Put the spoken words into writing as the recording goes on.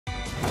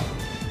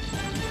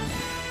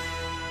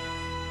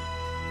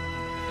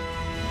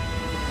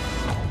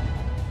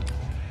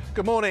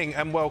Good morning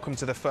and welcome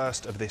to the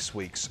first of this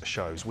week's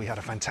shows. We had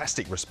a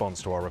fantastic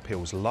response to our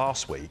appeals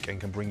last week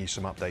and can bring you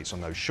some updates on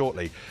those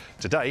shortly.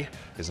 Today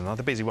is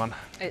another busy one.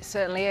 It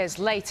certainly is.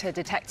 Later,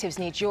 detectives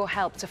need your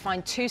help to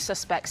find two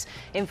suspects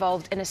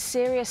involved in a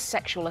serious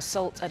sexual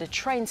assault at a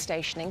train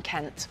station in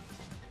Kent.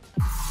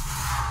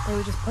 They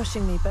were just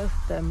pushing me, both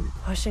of them,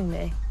 pushing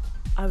me.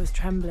 I was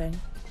trembling.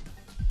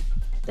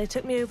 They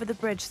took me over the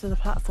bridge to the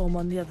platform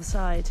on the other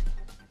side.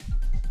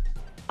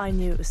 I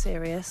knew it was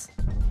serious.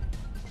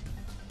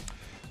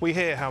 We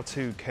hear how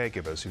two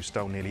caregivers who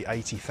stole nearly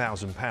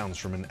 £80,000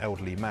 from an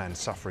elderly man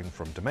suffering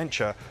from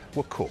dementia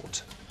were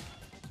caught.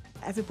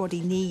 Everybody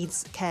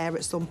needs care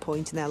at some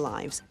point in their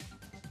lives.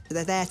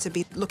 They're there to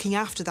be looking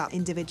after that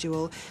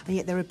individual, and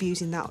yet they're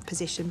abusing that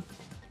position.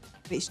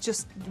 It's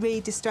just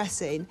really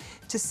distressing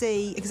to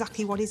see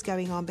exactly what is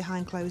going on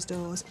behind closed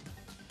doors.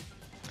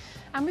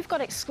 And we've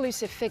got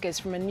exclusive figures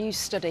from a new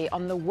study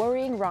on the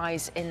worrying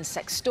rise in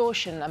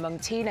sextortion among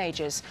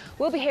teenagers.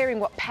 We'll be hearing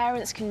what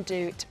parents can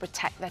do to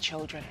protect their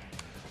children.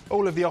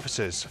 All of the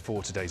officers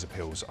for today's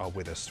appeals are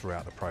with us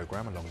throughout the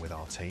programme, along with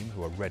our team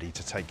who are ready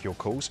to take your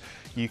calls.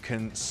 You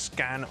can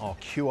scan our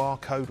QR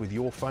code with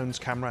your phone's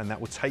camera and that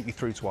will take you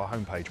through to our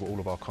homepage where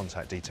all of our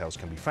contact details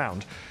can be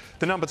found.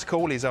 The number to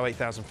call is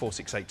 08000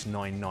 468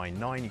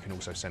 999. You can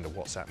also send a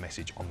WhatsApp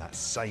message on that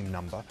same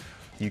number.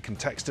 You can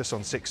text us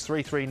on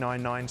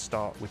 63399,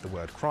 start with the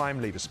word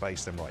crime, leave a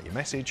space, then write your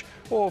message.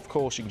 Or, of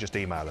course, you can just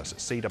email us at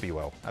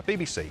cwl@bbc.co.uk.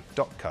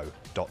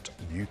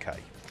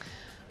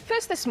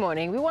 First this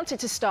morning, we wanted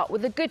to start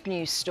with a good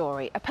news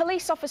story. A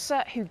police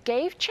officer who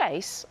gave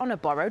chase on a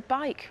borrowed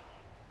bike.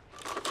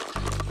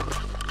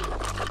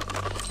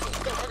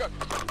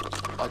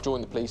 I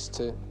joined the police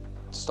to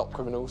stop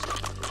criminals.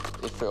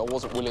 If I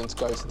wasn't willing to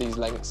go to these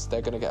lengths, they're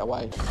going to get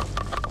away.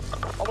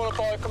 I'm on a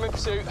bike, I'm in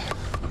pursuit.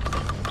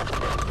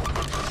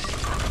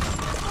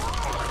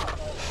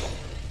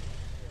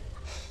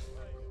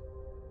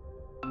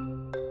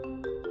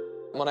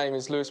 My name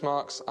is Lewis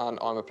Marks and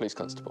I'm a police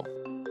constable.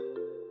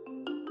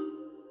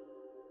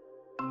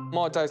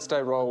 My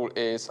day-to-day role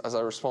is as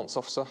a response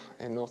officer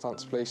in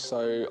Northampton Police,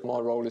 so my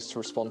role is to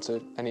respond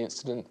to any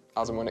incident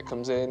as and when it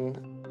comes in.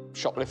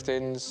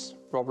 Shopliftings,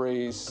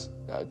 robberies,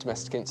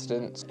 domestic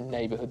incidents,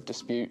 neighbourhood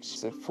disputes,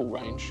 it's a full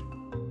range.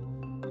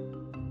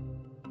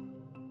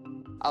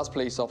 As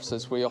police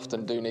officers, we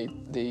often do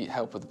need the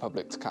help of the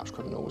public to catch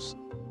criminals.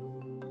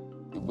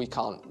 We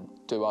can't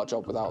do our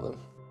job without them.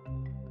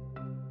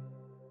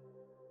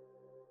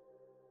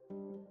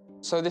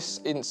 So this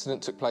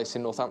incident took place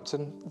in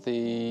Northampton.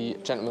 The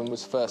gentleman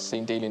was first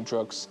seen dealing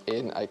drugs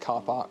in a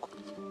car park.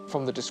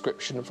 From the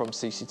description from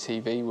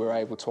CCTV, we were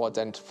able to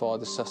identify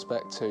the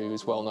suspect, who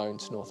is well known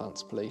to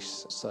Northampton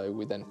Police. So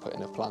we then put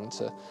in a plan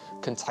to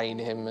contain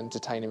him and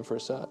detain him for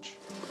a search.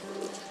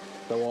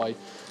 So I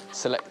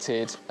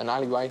selected an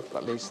alleyway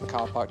that leads to the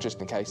car park just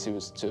in case he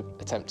was to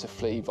attempt to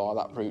flee via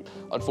that route.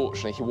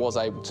 Unfortunately, he was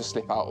able to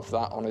slip out of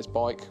that on his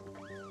bike.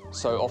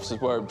 So officers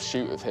were in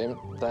pursuit of him.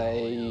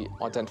 They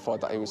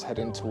identified that he was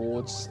heading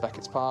towards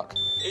Beckett's Park.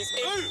 He's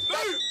in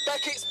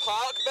Beckett's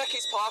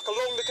Park,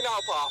 along the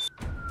canal path.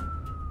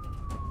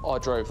 I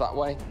drove that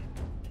way.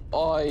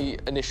 I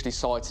initially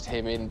sighted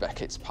him in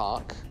Beckett's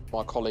Park.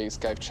 My colleagues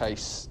gave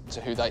chase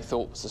to who they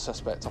thought was the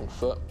suspect on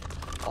foot.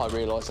 I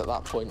realised at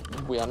that point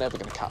we are never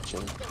going to catch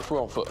him. If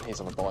we're on foot and he's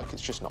on a bike,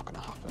 it's just not going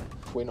to happen.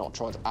 If we're not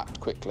trying to act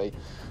quickly,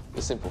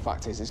 the simple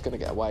fact is he's going to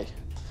get away.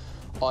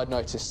 I'd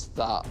noticed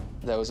that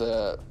there was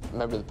a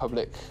member of the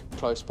public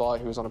close by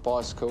who was on a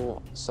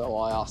bicycle, so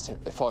I asked him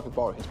if I could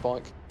borrow his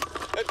bike.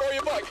 Let borrow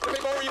your bike, let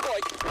me borrow your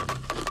bike.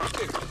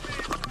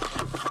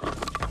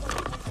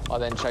 I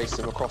then chased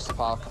him across the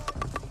park.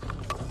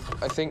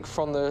 I think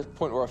from the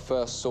point where I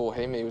first saw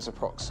him, he was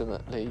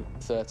approximately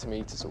 30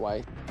 metres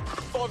away.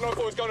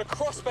 594 is going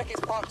across Beckett's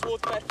Park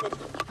towards Bedford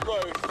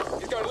Road.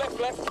 He's going left,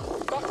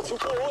 back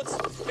towards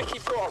Vicky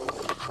Prom.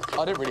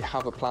 I didn't really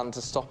have a plan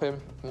to stop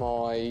him.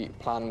 My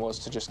plan was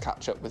to just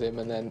catch up with him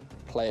and then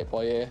play it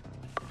by ear.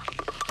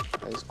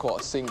 It was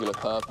quite a singular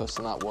purpose,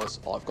 and that was,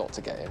 I've got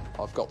to get him.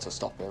 I've got to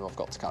stop him, I've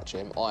got to catch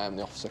him. I am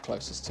the officer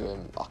closest to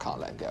him. I can't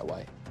let him get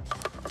away.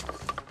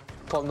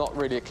 I'm not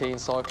really a keen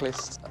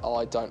cyclist.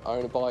 I don't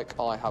own a bike.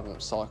 I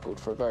haven't cycled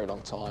for a very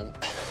long time.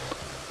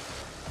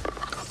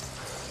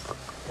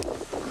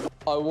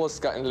 I was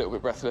getting a little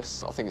bit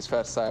breathless. I think it's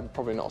fair to say I'm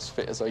probably not as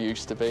fit as I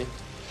used to be.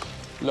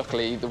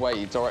 Luckily, the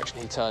direction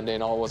he turned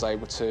in, I was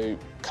able to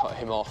cut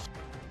him off.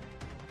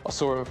 I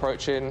saw him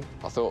approaching.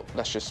 I thought,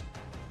 let's just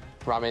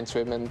ram into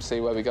him and see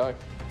where we go.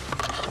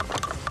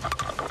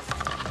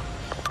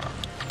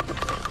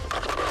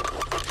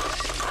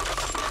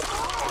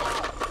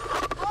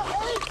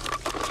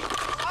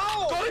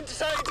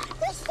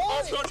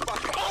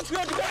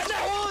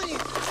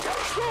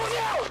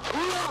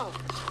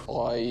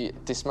 I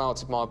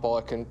dismounted my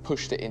bike and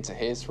pushed it into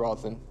his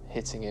rather than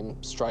hitting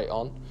him straight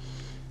on.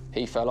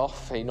 He fell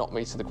off, he knocked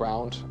me to the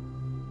ground.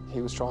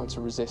 He was trying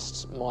to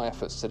resist my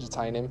efforts to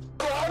detain him.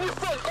 On your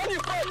front! On your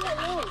front!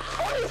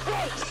 On your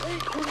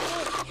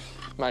front!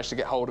 Managed to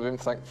get hold of him,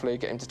 thankfully,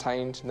 get him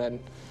detained, and then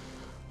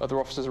other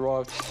officers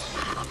arrived.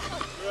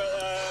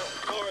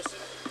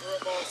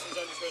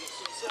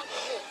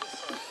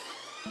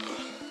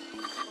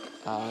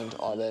 and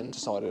I then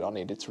decided I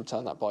needed to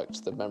return that bike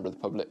to the member of the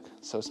public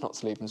so as not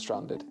to leave them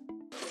stranded.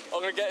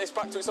 I'm going to get this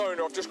back to its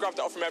owner. I've just grabbed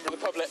it off a member of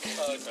the public.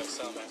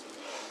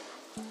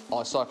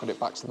 I cycled it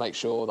back to make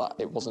sure that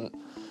it wasn't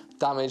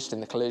damaged in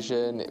the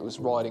collision, it was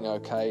riding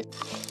okay.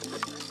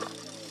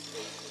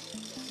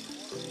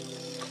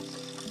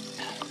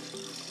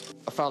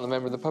 I found the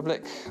member of the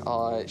public,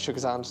 I shook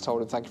his hand,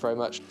 told him thank you very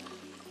much.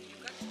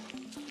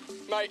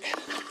 Mate,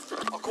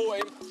 I caught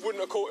him, wouldn't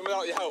have caught him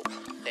without your help.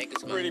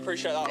 Really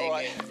appreciate that, all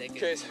right.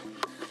 Cheers.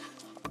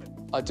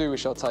 I do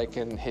wish I'd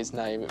taken his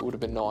name. It would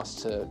have been nice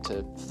to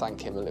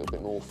thank him a little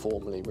bit more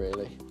formally,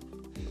 really.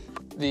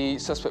 The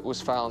suspect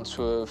was found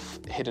to have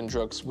hidden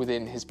drugs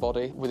within his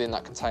body. Within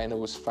that container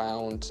was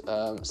found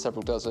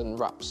several dozen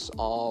wraps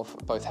of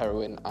both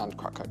heroin and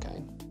crack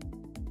cocaine.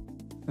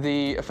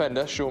 The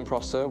offender, Sean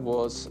Prosser,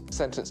 was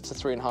sentenced to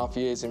 3.5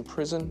 years in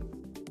prison.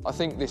 I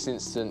think this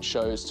incident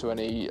shows to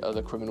any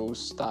other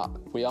criminals that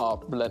we are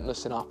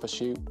relentless in our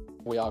pursuit.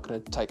 We are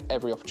going to take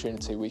every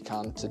opportunity we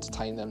can to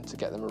detain them, to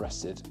get them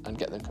arrested and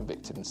get them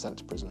convicted and sent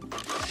to prison.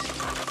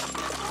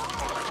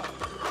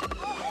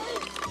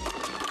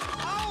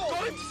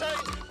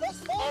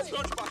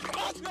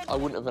 I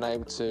wouldn't have been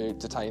able to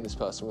detain this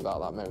person without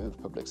that member of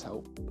the public's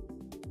help.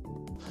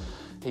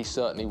 He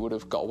certainly would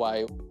have got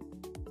away.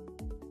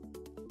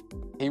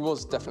 He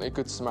was definitely a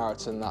good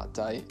Samaritan that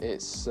day.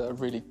 It's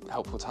really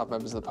helpful to have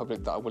members of the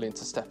public that are willing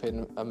to step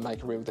in and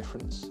make a real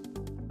difference.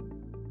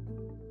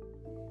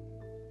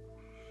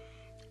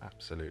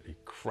 Absolutely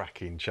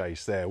cracking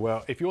chase there.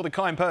 Well, if you're the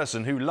kind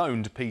person who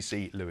loaned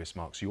PC Lewis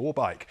Marks your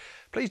bike,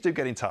 please do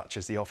get in touch,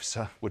 as the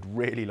officer would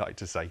really like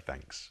to say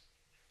thanks.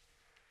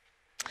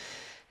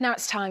 Now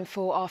it's time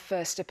for our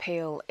first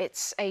appeal.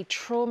 It's a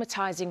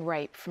traumatising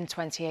rape from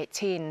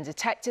 2018.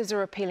 Detectives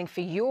are appealing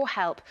for your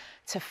help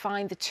to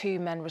find the 2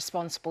 men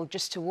responsible.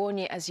 Just to warn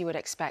you, as you would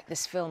expect,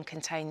 this film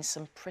contains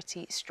some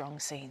pretty strong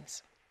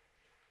scenes.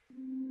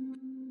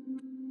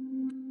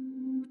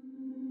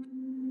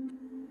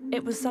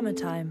 It was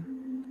summertime.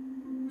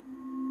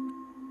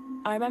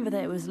 I remember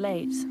that it was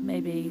late,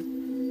 maybe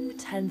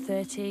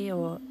 10:30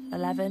 or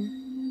 11.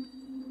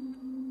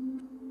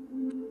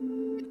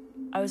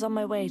 I was on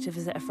my way to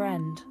visit a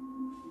friend.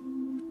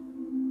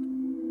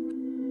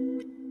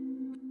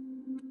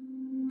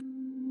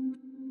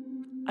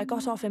 I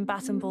got off in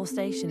Baton Ball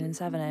Station in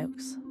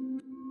Sevenoaks.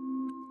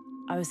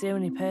 I was the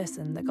only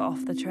person that got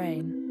off the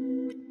train.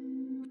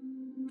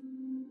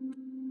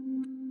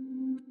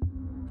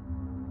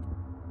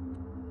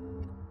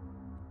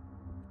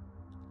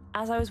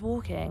 As I was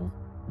walking,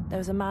 there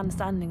was a man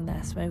standing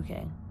there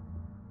smoking.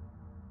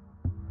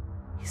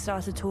 He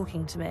started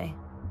talking to me.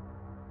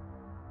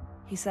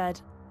 He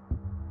said,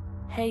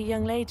 "Hey,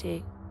 young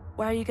lady,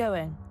 where are you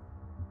going?"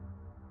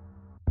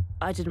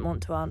 I didn't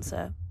want to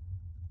answer.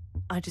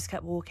 I just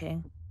kept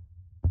walking.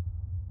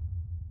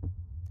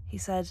 He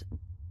said,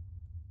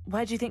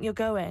 "Where do you think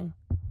you're going?"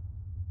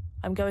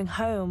 "I'm going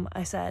home,"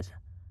 I said.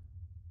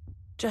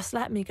 "Just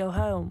let me go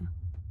home."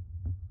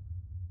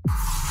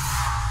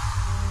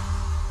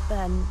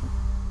 Then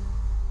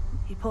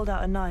he pulled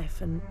out a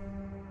knife and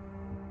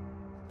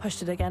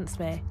pushed it against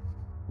me.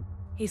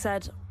 He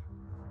said,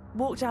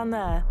 "Walk down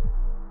there."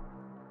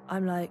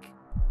 I'm like,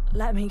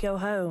 "Let me go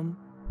home."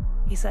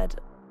 He said,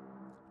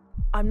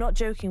 "I'm not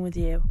joking with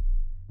you.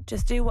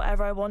 Just do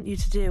whatever I want you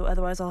to do,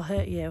 otherwise I'll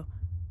hurt you."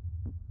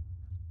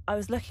 I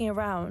was looking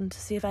around to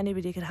see if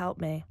anybody could help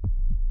me.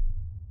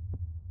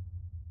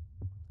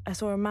 I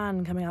saw a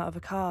man coming out of a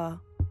car.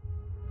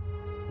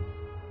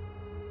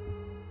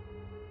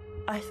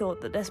 I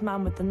thought that this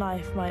man with the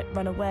knife might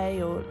run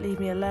away or leave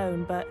me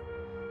alone, but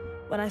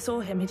when I saw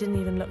him, he didn't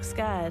even look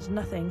scared,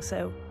 nothing,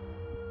 so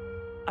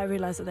I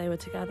realised that they were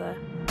together.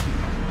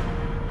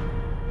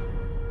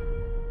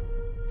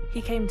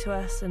 He came to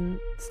us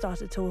and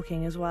started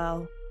talking as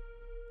well.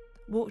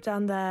 Walk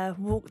down there,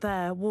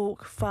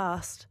 walk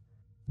fast.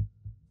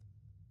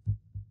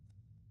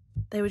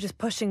 They were just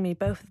pushing me,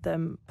 both of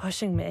them,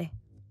 pushing me.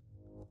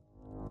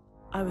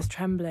 I was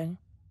trembling.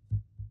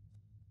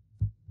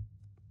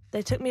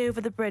 They took me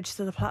over the bridge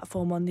to the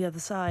platform on the other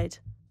side.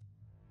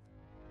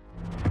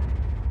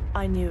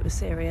 I knew it was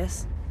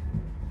serious.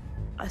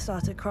 I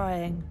started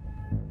crying.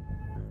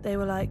 They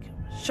were like,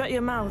 "Shut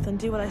your mouth and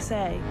do what I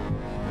say."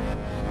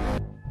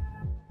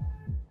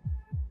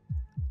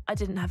 I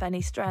didn't have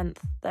any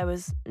strength. There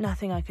was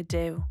nothing I could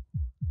do.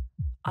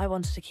 I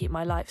wanted to keep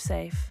my life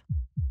safe.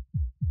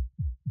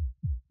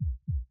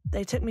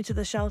 They took me to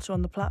the shelter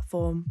on the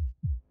platform.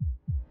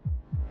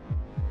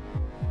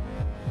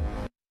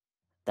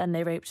 Then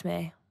they raped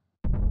me.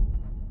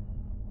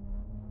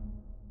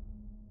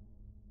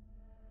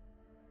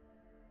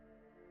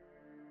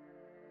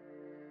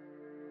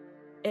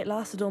 It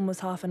lasted almost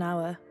half an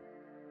hour.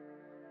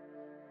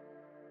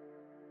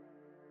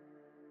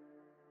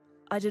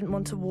 I didn't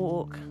want to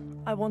walk.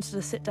 I wanted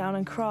to sit down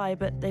and cry,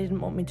 but they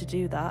didn't want me to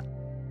do that.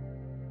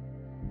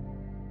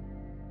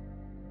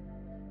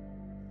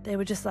 They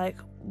were just like,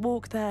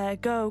 "Walk there,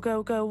 go,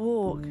 go, go,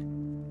 walk."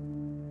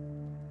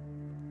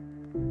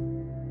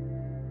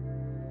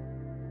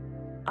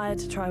 I had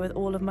to try with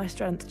all of my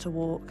strength to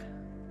walk.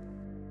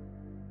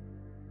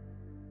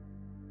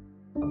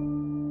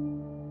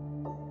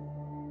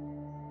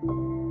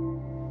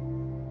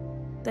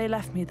 They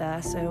left me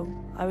there, so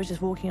I was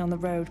just walking on the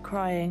road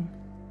crying.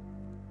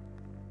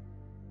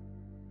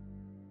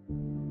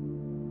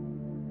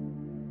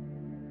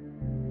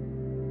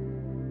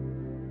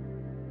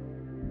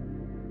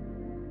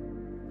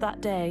 That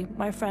day,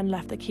 my friend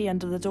left the key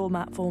under the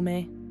doormat for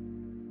me.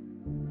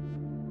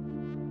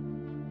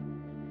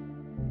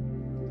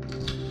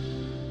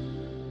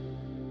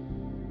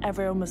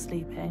 Everyone was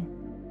sleeping,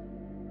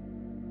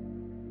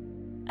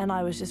 and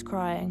I was just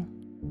crying.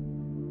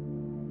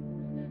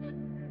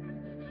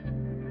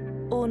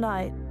 All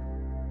night,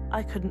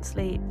 I couldn't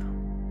sleep.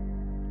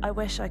 I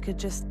wish I could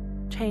just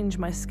change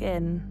my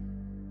skin.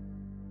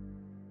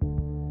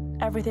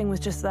 Everything was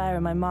just there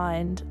in my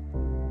mind.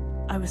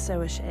 I was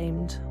so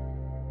ashamed.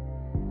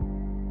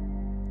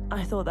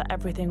 I thought that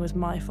everything was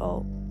my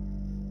fault.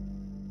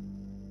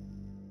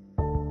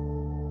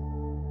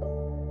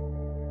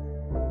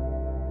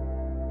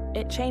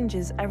 It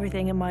changes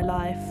everything in my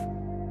life.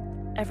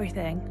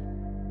 Everything.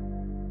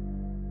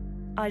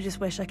 I just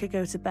wish I could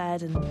go to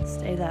bed and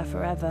stay there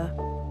forever.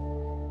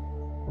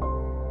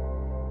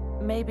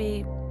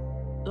 Maybe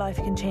life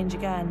can change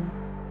again.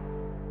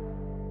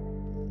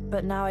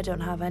 But now I don't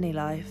have any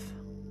life.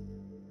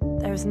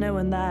 There is no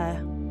one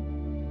there.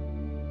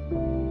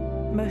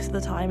 Most of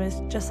the time it's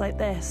just like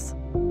this.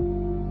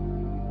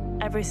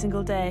 Every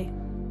single day.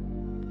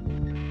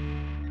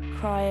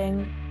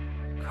 Crying,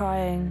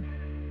 crying,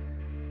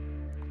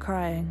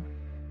 crying.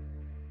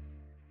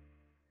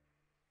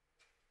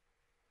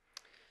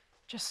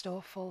 Just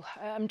awful.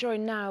 I'm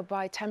joined now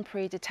by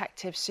Temporary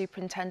Detective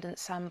Superintendent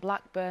Sam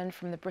Blackburn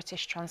from the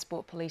British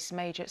Transport Police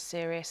Major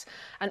Serious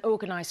and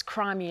Organised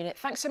Crime Unit.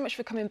 Thanks so much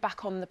for coming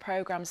back on the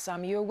programme,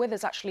 Sam. You were with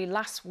us actually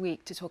last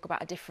week to talk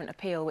about a different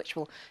appeal, which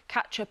we'll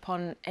catch up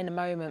on in a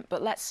moment.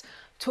 But let's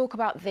talk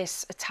about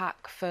this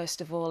attack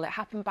first of all. It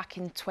happened back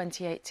in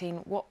 2018.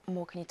 What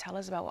more can you tell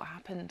us about what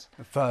happened?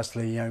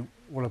 Firstly,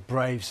 what a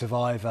brave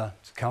survivor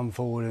to come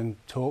forward and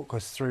talk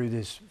us through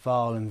this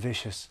vile and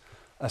vicious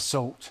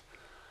assault.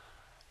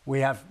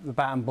 We have the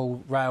Bat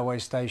Ball Railway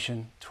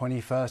Station,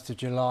 21st of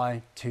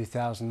July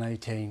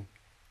 2018.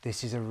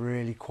 This is a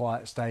really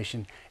quiet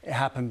station. It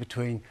happened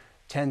between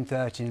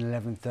 10:30 and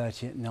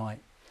 11:30 at night.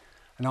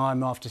 And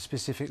I'm after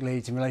specific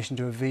leads in relation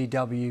to a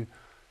VW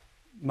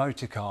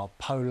motor car,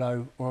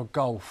 Polo or a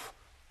Golf,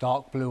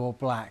 dark blue or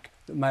black,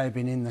 that may have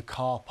been in the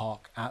car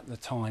park at the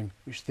time,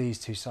 which these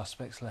two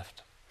suspects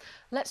left.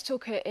 Let's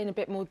talk in a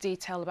bit more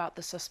detail about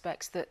the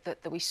suspects that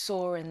we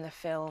saw in the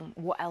film.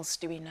 What else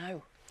do we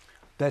know?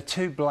 They're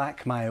two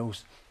black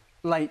males,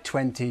 late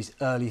 20s,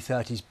 early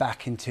 30s,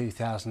 back in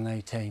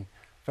 2018.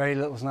 Very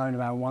little's known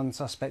about one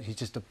suspect. He's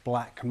just a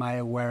black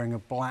male wearing a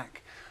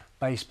black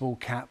baseball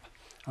cap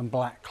and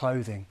black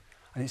clothing.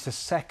 And it's the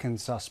second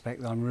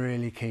suspect that I'm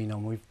really keen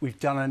on. We've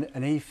done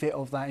an e-fit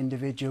of that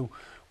individual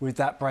with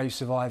that brave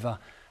survivor,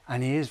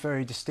 and he is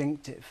very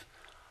distinctive.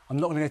 I'm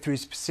not going to go through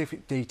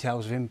specific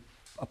details of him,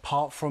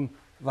 apart from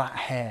that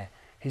hair.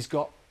 He's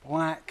got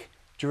black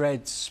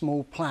dreads,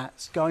 small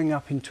plaits, going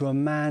up into a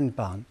man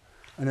bun,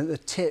 and at the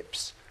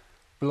tips,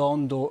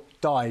 blonde or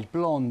dyed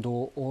blonde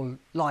or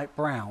light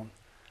brown.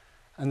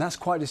 And that's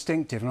quite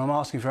distinctive, and I'm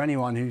asking for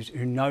anyone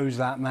who knows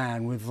that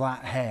man with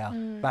that hair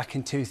back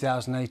in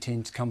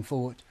 2018 to come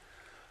forward.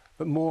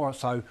 But more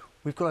so,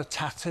 we've got a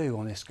tattoo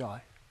on this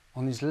guy.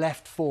 On his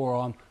left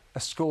forearm, a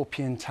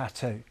scorpion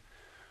tattoo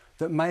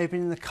that may have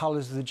been in the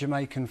colours of the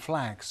Jamaican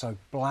flag, so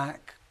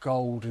black,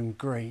 gold and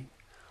green.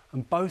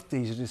 And both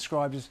these are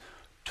described as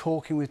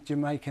talking with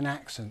Jamaican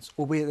accents,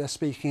 albeit they're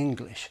speaking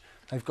English.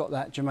 They've got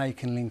that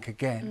Jamaican link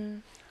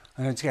again.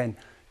 And again,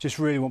 just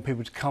really want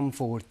people to come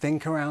forward,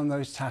 think around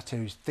those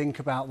tattoos, think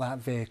about that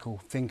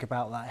vehicle, think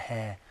about that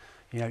hair.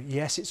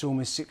 Yes, it's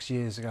almost 6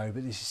 years ago,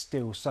 but this is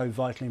still so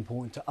vitally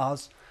important to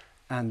us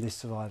and this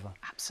survivor.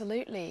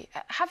 Absolutely.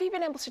 Have you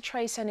been able to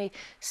trace any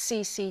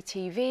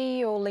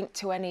CCTV or link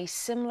to any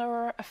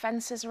similar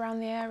offences around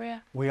the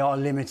area? We are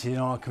limited in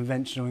our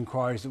conventional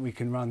inquiries that we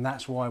can run.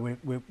 That's why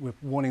we're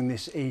wanting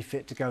this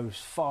e-fit to go as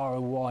far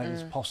and wide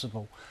as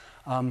possible.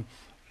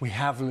 We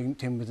have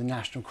linked in with the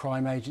National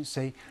Crime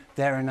Agency.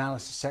 Their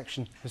analysis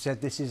section has said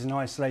this is an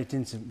isolated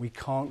incident. We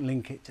can't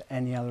link it to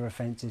any other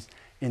offences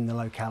in the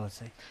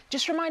locality.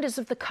 Just remind us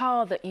of the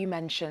car that you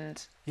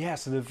mentioned. Yeah,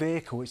 so the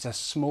vehicle, it's a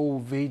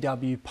small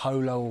VW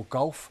Polo or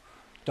Golf,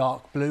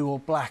 dark blue or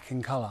black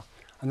in colour.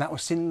 And that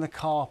was seen in the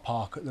car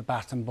park at the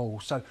Bat and Ball.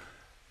 So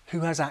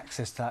who has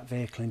access to that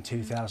vehicle in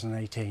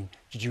 2018?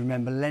 Did you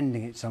remember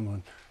lending it to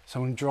someone?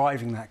 Someone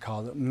driving that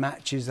car that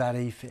matches that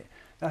e-fit?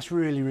 That's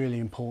really, really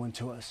important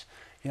to us.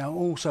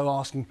 Also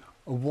asking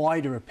a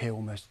wider appeal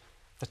almost,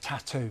 the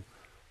tattoo,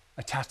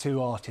 a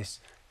tattoo artist.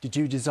 Did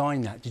you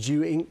design that? Did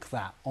you ink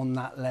that on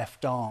that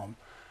left arm?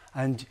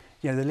 And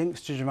the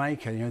links to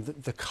Jamaica,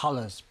 the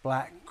colours,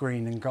 black,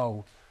 green and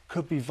gold,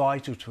 could be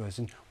vital to us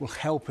and will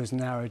help us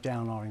narrow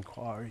down our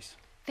inquiries.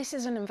 This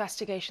is an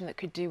investigation that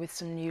could do with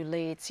some new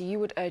leads. So you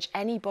would urge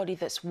anybody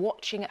that's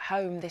watching at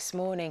home this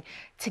morning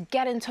to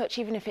get in touch,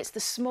 even if it's the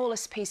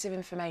smallest piece of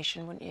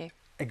information, wouldn't you?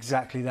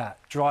 Exactly that.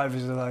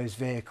 Drivers of those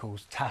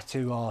vehicles,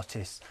 tattoo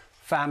artists,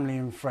 family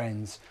and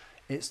friends.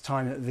 It's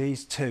time that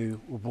these two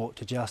were brought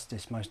to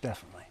justice, most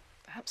definitely.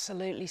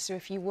 Absolutely. So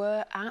if you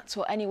were at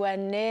or anywhere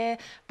near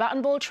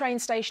Baton Ball train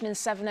station in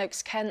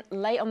Sevenoaks, Kent,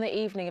 late on the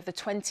evening of the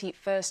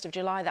 21st of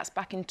July, that's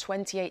back in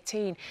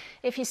 2018,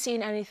 if you've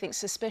seen anything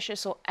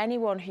suspicious or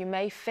anyone who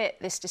may fit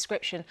this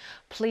description,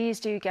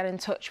 please do get in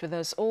touch with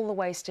us. All the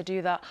ways to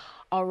do that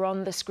are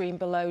on the screen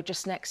below,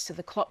 just next to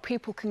the clock.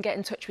 People can get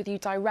in touch with you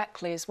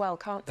directly as well,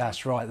 can't they?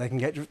 That's right. They can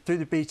get through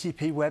the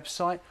BTP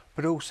website,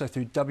 but also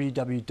through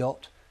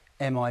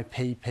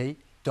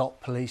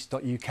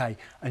www.mipp.police.uk,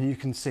 and you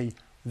can see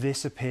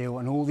this appeal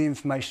and all the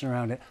information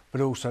around it,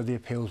 but also the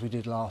appeals we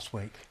did last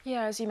week.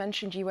 Yeah, as you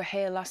mentioned, you were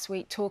here last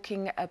week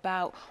talking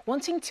about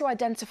wanting to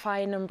identify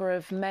a number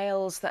of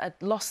males that had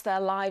lost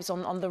their lives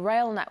on the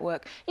rail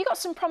network. You got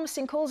some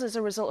promising calls as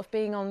a result of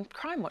being on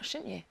Crimewatch,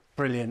 didn't you?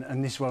 Brilliant,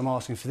 and this is what I'm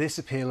asking for this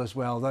appeal as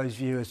well. Those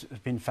viewers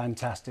have been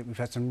fantastic. We've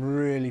had some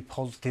really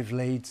positive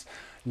leads,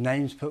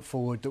 names put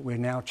forward that we're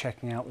now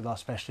checking out with our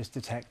specialist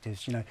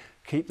detectives. You know,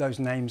 keep those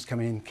names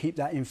coming in, keep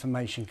that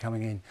information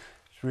coming in.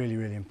 It's really,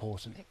 really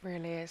important. It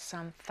really is,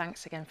 Sam.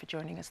 Thanks again for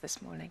joining us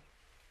this morning.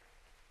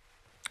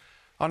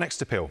 Our next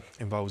appeal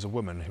involves a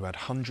woman who had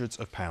hundreds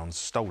of pounds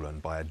stolen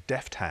by a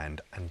deft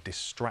hand and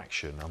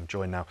distraction. I'm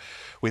joined now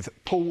with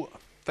Paul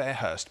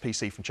Fairhurst,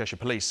 PC from Cheshire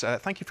Police.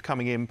 Thank you for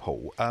coming in,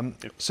 Paul.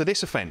 So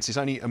this offence is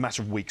only a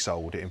matter of weeks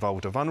old. It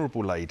involved a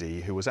vulnerable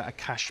lady who was at a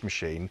cash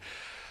machine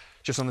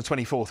just on the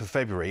 24th of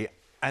February,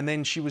 and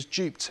then she was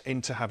duped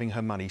into having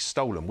her money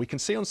stolen. We can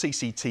see on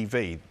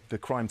CCTV the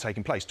crime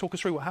taking place. Talk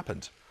us through what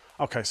happened.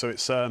 OK, so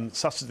it's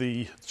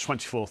Saturday,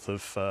 24th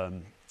of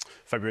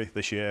February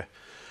this year.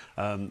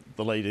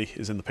 The lady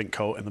is in the pink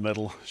coat in the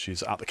middle.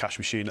 She's at the cash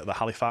machine at the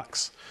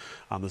Halifax,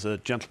 and there's a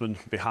gentleman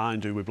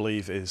behind who we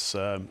believe is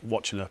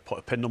watching her put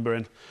a PIN number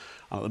in.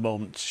 And at the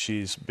moment,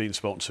 she's being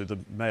spoken to the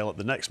male at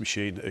the next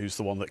machine, who's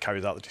the one that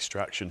carries out the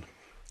distraction.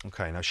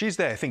 OK, now she's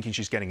there thinking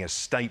she's getting a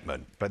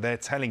statement, but they're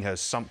telling her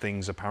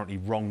something's apparently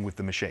wrong with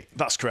the machine.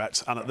 That's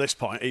correct, and at this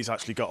point he's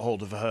actually got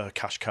hold of her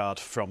cash card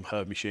from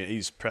her machine.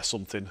 He's pressed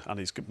something and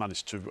he's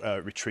managed to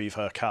retrieve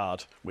her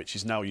card, which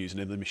he's now using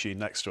in the machine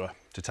next to her.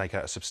 To take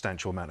out a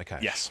substantial amount of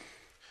cash? Yes.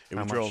 He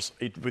withdraws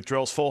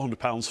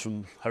 £400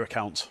 from her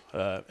account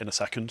in a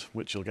second,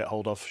 which you'll get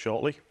hold of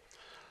shortly.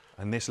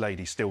 And this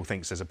lady still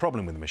thinks there's a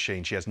problem with the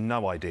machine. She has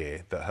no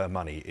idea that her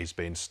money is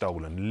being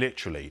stolen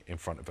literally in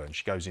front of her, and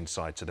she goes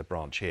inside to the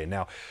branch here.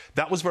 Now,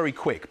 that was very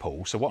quick,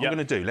 Paul, so what I'm going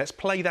to do, let's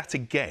play that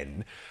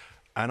again,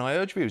 and I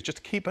urge viewers just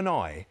to keep an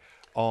eye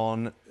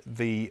on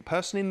the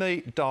person in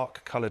the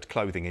dark coloured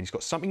clothing, and he's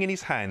got something in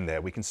his hand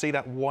there. We can see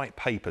that white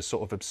paper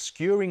sort of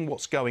obscuring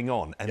what's going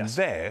on, and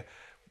there,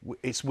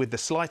 it's with the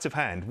sleight of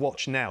hand.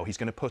 Watch now, he's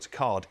going to put a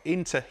card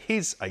into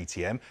his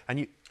ATM, and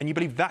you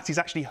believe that is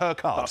actually her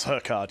card? That's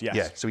her card, yes.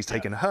 Yeah, so he's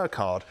taken her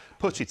card,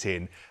 put it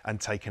in, and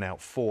taken out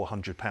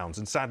 £400.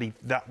 And sadly,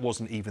 that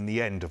wasn't even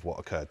the end of what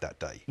occurred that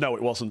day. No,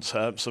 it wasn't.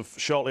 So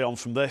shortly on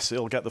from this,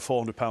 he'll get the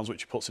 £400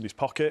 which he puts in his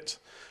pocket.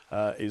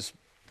 His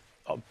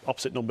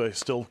opposite number is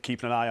still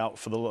keeping an eye out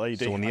for the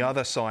lady. So on the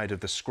other side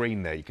of the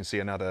screen there, you can see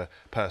another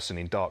person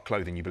in dark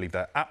clothing. You believe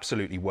they're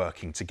absolutely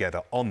working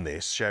together on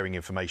this, sharing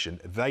information.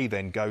 They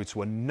then go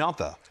to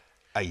another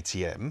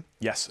ATM.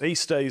 Yes, he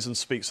stays and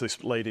speaks to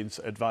this lady and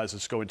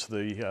advises to go into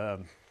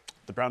the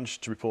branch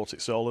to report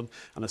it stolen,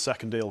 and a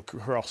second he'll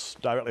cross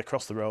directly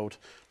across the road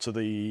to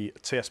the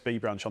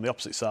TSB branch on the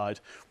opposite side,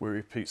 where he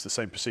repeats the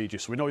same procedure.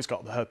 So we know he's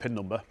got her PIN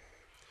number.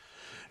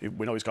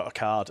 We know he's got a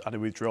card, and he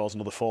withdraws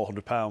another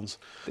 £400.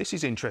 This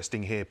is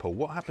interesting here, Paul.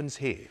 What happens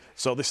here?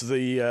 So this is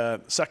the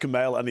second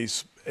male, and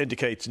he's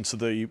indicating to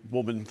the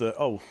woman that,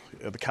 oh,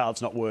 the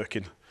card's not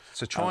working.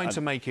 So trying to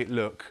make it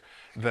look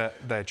that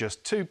they're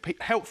just two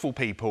helpful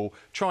people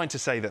trying to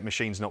say that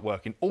machine's not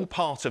working, all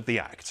part of the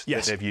act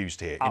that they've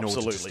used here in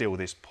order to steal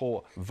this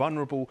poor,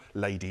 vulnerable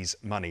lady's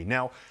money.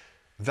 Now,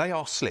 they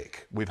are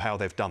slick with how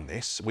they've done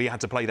this. We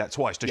had to play that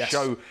twice to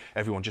show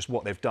everyone just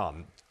what they've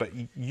done. But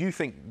you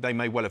think they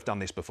may well have done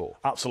this before?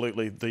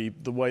 Absolutely.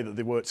 The way that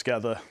they work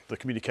together, the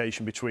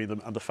communication between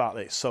them, and the fact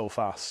that it's so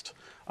fast,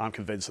 I'm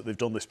convinced that they've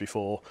done this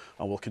before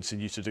and will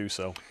continue to do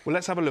so. Well,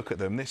 let's have a look at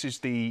them. This is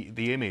the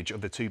image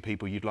of the two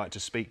people you'd like to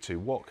speak to.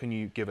 What can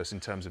you give us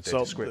in terms of their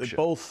description?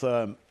 Both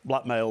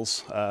black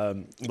males.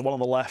 The one on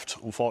the left,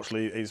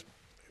 unfortunately,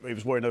 he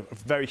was wearing a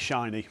very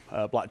shiny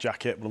black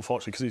jacket, but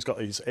unfortunately, because he's got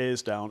his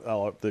ears down,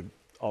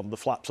 on the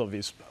flaps of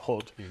his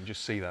hood. You can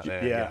just see that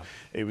there. Yeah,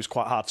 it was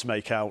quite hard to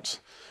make out.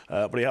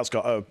 But he has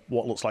got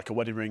what looks like a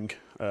wedding ring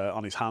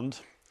on his hand.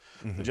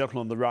 The gentleman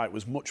on the right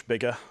was much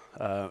bigger,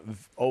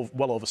 well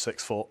over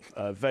 6 foot,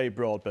 very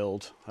broad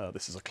build.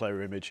 This is a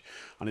clearer image,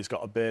 and he's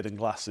got a beard and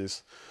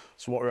glasses.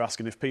 So what we're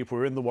asking, if people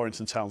were in the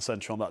Warrington Town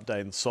Centre on that day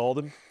and saw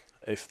them,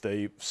 if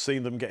they've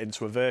seen them get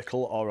into a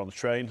vehicle or on a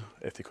train,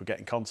 if they could get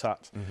in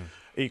contact.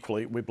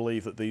 Equally, we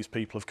believe that these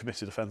people have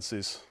committed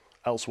offences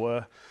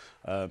elsewhere.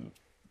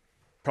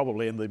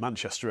 probably in the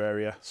Manchester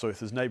area. So if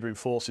there's neighbouring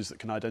forces that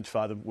can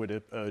identify them,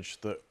 we'd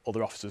urge that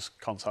other officers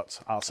contact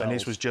ourselves. And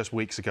this was just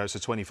weeks ago, so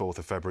 24th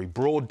of February.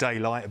 Broad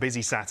daylight, a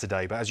busy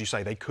Saturday, but as you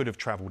say, they could have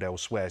travelled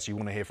elsewhere. So you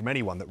want to hear from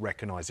anyone that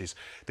recognises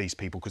these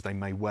people because they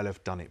may well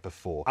have done it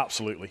before.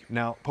 Absolutely.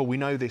 Now, Paul, we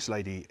know this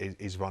lady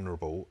is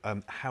vulnerable.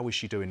 How is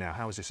she doing now?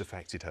 How has this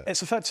affected her?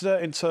 It's affected her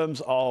in terms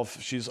of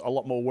she's a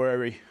lot more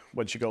wary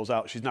when she goes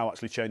out. She's now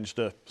actually changed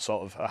her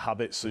sort of her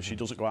habits, so she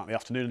doesn't go out in the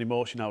afternoon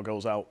anymore. She now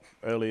goes out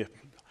earlier.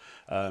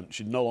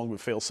 She no longer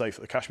feels safe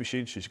at the cash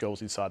machine. She just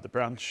goes inside the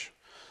branch,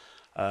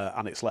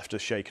 and it's left her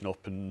shaken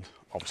up and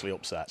obviously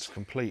upset. It's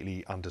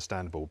completely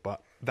understandable,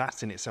 but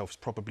that in itself is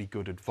probably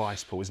good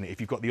advice, Paul, isn't it? If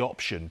you've got the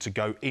option to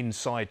go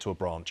inside to a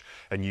branch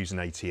and use an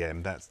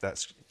ATM,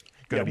 that's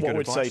going to be good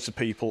advice. What we'd say to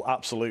people,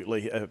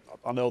 absolutely.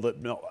 I know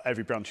that not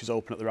every branch is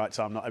open at the right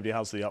time. Not everybody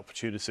has the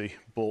opportunity,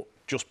 but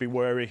just be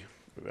wary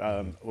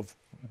of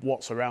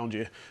what's around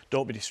you.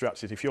 Don't be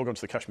distracted. If you're going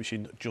to the cash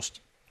machine,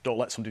 just don't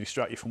let somebody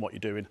distract you from what you're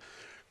doing.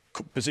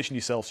 Position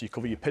yourself so you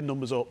cover your PIN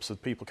numbers up so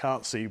people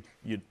can't see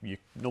your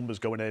numbers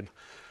going in.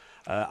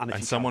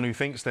 And someone who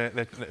thinks they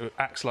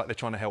acts like they're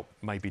trying to help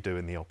may be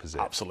doing the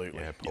opposite.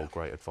 Absolutely. Yeah, Paul,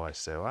 great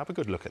advice there. Well, have a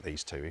good look at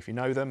these two. If you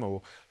know them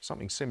or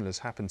something similar has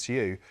happened to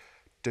you,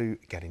 do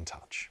get in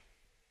touch.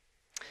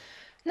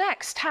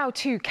 Next, how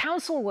two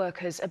council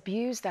workers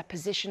abuse their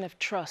position of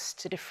trust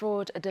to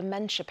defraud a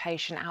dementia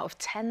patient out of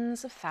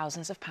tens of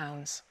thousands of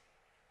pounds.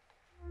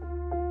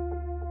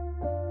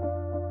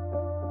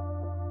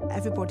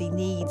 Everybody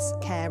needs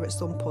care at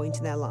some point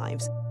in their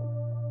lives.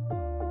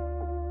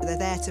 They're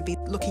there to be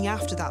looking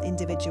after that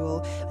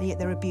individual, and yet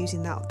they're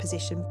abusing that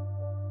position.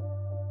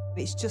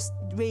 It's just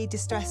really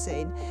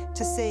distressing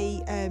to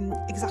see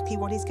exactly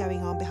what is going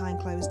on behind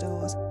closed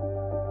doors.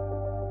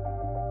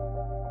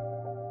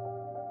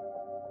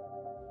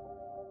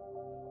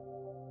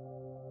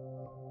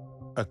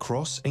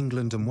 Across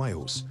England and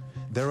Wales,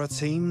 there are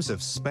teams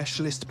of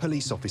specialist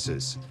police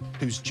officers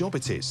whose job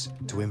it is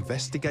to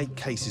investigate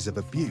cases of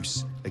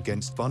abuse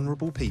against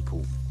vulnerable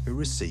people who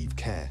receive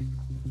care.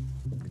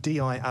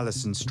 DI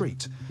Alison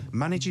Street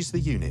manages the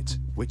unit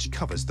which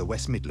covers the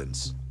West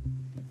Midlands.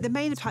 The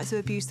main types of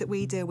abuse that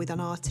we deal with on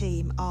our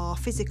team are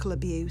physical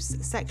abuse,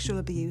 sexual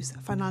abuse,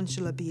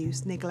 financial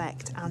abuse,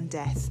 neglect and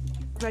death.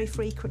 Very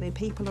frequently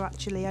people are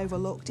actually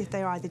overlooked if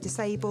they're either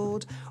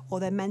disabled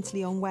or they're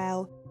mentally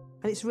unwell.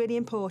 And it's really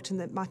important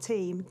that my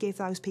team give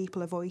those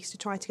people a voice to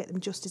try to get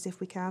them justice if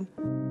we can.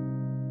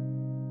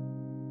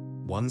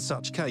 One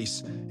such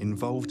case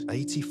involved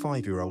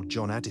 85-year-old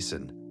John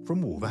Addison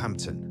from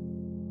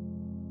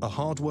Wolverhampton. A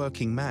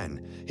hard-working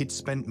man, he'd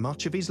spent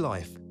much of his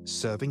life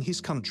serving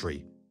his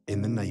country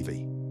in the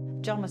Navy.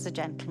 John was a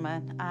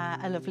gentleman,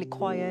 a lovely,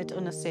 quiet,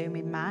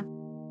 unassuming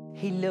man.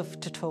 He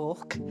loved to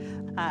talk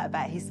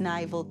about his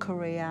naval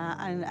career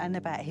and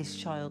about his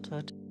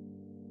childhood.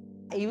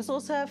 He was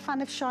also a fan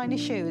of shiny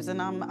shoes,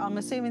 and I'm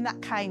assuming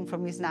that came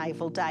from his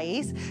naval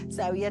days.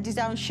 So he had his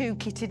own shoe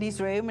kit in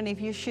his room, and if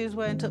your shoes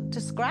weren't up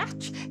to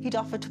scratch, he'd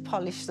offer to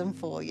polish them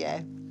for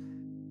you.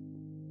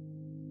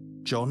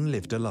 John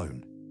lived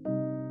alone.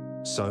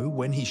 So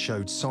when he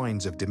showed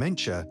signs of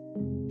dementia,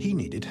 he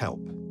needed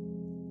help.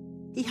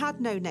 He had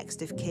no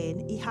next of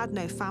kin, he had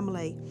no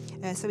family,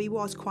 so he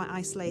was quite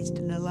isolated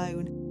and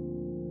alone.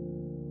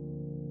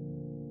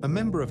 A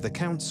member of the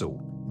council,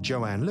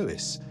 Joanne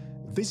Lewis,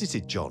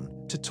 visited John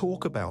to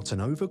talk about an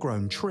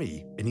overgrown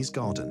tree in his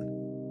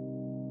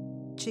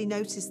garden. She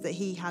noticed that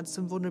he had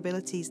some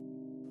vulnerabilities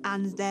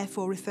and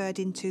therefore referred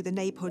into the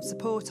neighbourhood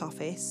support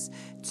office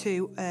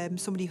to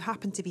somebody who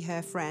happened to be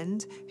her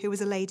friend, who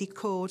was a lady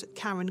called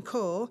Karen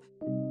Kaur.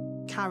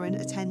 Karen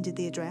attended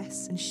the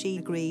address and she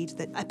agreed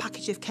that a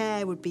package of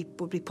care would be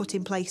put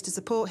in place to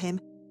support him.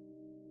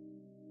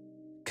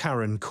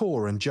 Karen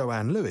Kaur and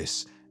Joanne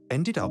Lewis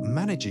ended up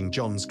managing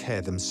John's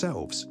care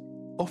themselves,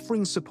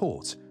 offering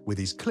support with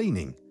his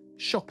cleaning,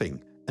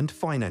 shopping and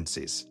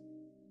finances.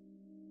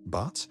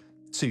 But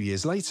 2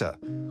 years later,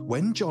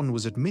 when John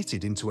was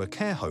admitted into a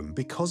care home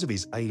because of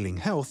his ailing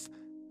health,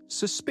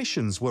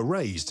 suspicions were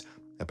raised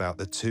about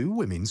the two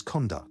women's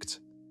conduct.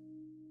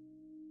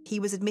 He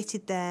was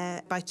admitted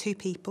there by two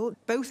people,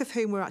 both of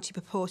whom were actually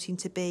purporting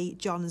to be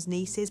John's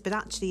nieces, but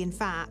actually, in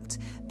fact,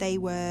 they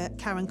were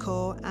Karen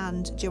Kaur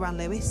and Joanne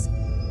Lewis,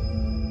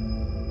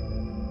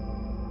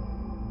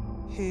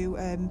 who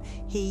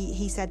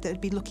he said that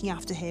would be looking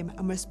after him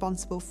and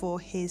responsible for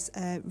his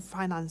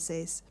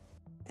finances.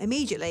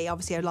 Immediately,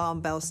 obviously, alarm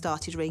bells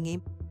started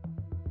ringing.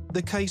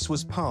 The case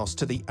was passed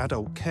to the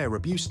Adult Care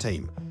Abuse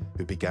Team,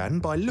 who began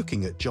by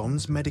looking at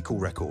John's medical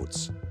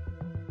records.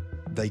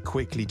 They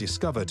quickly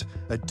discovered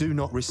a Do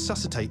Not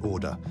Resuscitate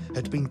order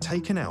had been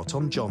taken out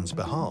on John's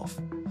behalf,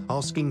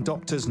 asking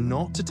doctors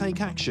not to take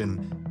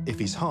action if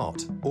his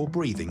heart or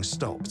breathing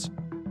stopped.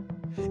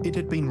 It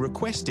had been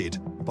requested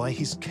by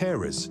his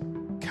carers,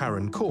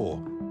 Karen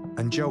Kaur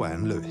and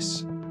Joanne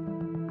Lewis.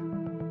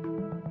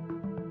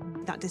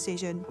 That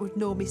decision would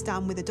normally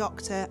stand with a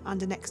doctor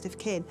and a next of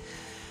kin.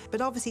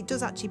 But obviously it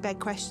does actually beg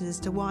questions as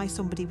to why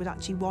somebody would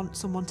actually want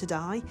someone to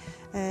die,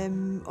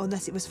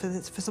 unless it was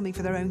for something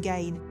for their own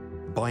gain.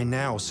 By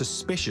now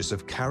suspicious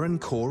of Karen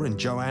Corr and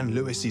Joanne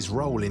Lewis's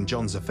role in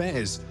John's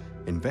affairs,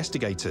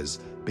 investigators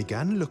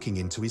began looking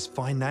into his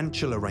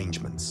financial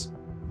arrangements.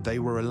 They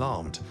were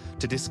alarmed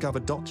to discover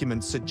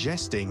documents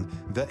suggesting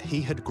that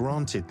he had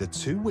granted the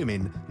two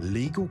women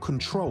legal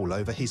control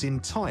over his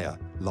entire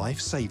life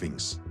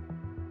savings.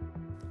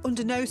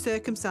 Under no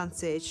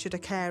circumstances should a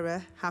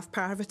carer have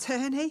power of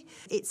attorney.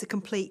 It's a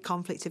complete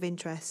conflict of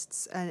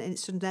interests, and it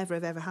should never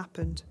have ever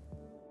happened.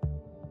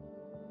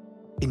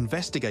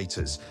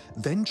 Investigators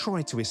then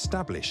tried to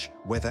establish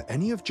whether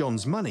any of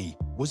John's money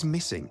was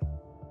missing.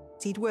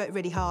 He'd worked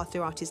really hard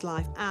throughout his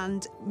life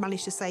and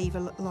managed to save a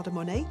lot of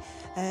money,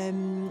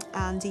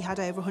 and he had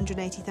over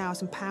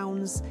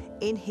 £180,000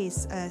 in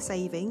his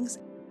savings.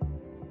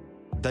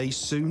 They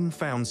soon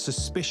found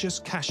suspicious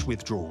cash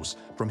withdrawals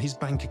from his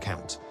bank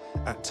account,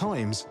 at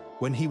times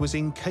when he was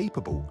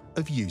incapable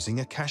of using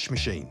a cash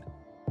machine.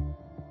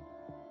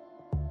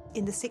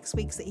 In the 6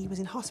 weeks that he was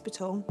in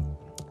hospital,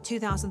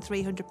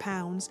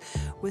 £2,300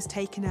 was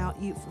taken out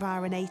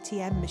via an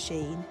ATM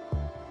machine.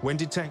 When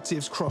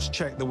detectives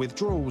cross-checked the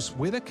withdrawals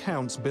with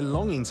accounts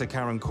belonging to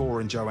Karen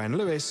Corr and Joanne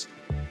Lewis,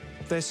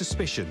 their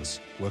suspicions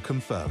were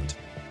confirmed.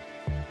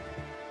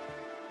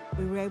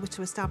 We were able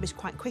to establish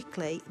quite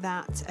quickly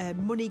that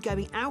money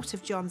going out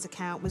of John's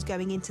account was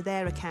going into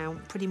their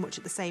account pretty much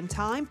at the same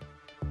time.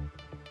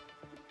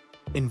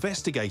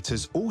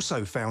 Investigators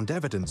also found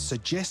evidence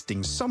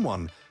suggesting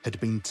someone had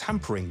been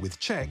tampering with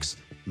cheques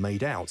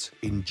made out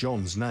in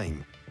John's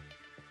name.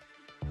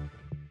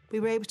 We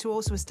were able to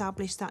also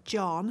establish that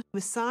John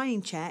was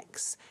signing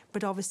cheques,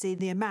 but obviously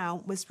the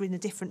amount was in a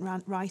different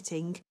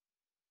writing.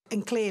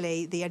 And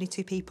clearly, the only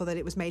two people that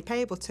it was made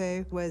payable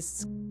to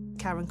was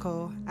Karen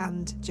Corr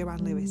and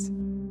Joanne Lewis.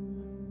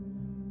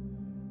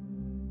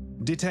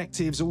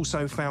 Detectives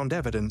also found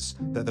evidence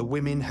that the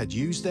women had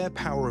used their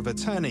power of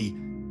attorney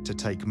to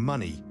take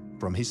money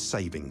from his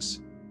savings.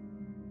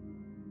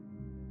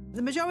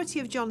 The majority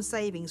of John's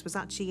savings was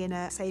actually in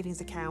a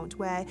savings account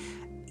where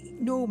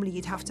normally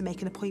you'd have to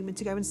make an appointment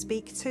to go and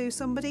speak to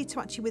somebody to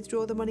actually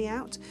withdraw the money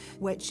out,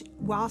 which,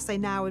 whilst they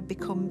now had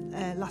become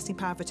lasting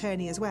power of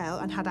attorney as well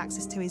and had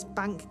access to his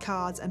bank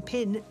cards and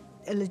PIN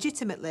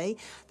legitimately,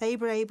 they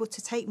were able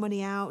to take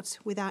money out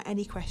without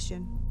any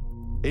question.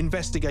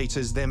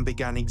 Investigators then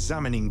began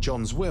examining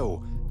John's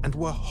will and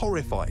were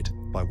horrified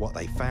by what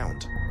they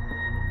found.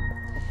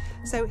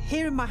 So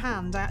here in my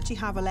hand, I actually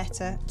have a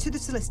letter to the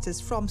solicitors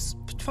from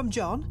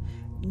John,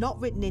 not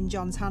written in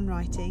John's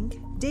handwriting.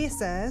 Dear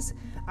sirs,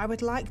 I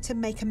would like to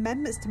make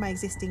amendments to my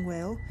existing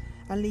will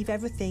and leave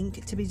everything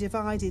to be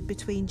divided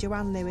between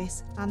Joanne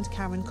Lewis and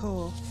Karen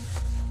Corr.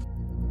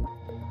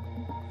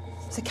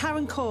 So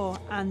Karen Corr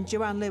and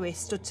Joanne Lewis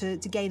stood to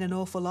gain an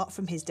awful lot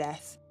from his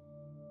death.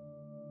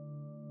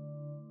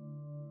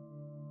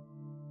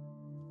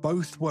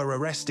 Both were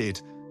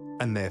arrested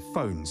and their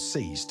phones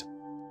seized.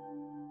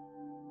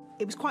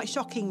 It was quite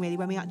shocking, really,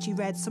 when we actually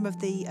read some of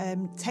the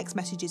text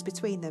messages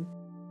between them.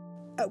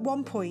 At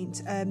one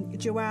point,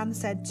 Joanne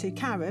said to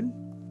Karen,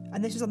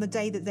 and this was on the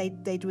day that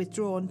they'd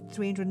withdrawn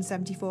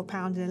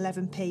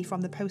 £374.11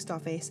 from the post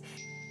office,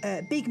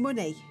 big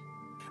money.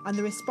 And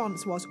the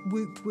response was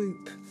whoop,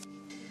 whoop.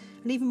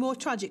 And even more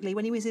tragically,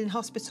 when he was in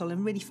hospital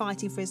and really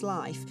fighting for his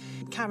life,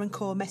 Karen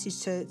Corr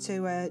messaged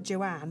to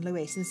Joanne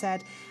Lewis and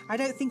said, I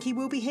don't think he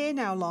will be here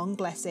now long,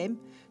 bless him.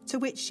 To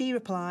which she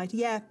replied,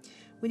 yeah,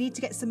 we need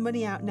to get some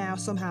money out now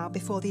somehow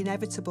before the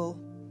inevitable.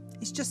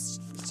 It's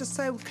just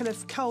so kind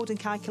of cold and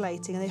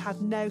calculating, and they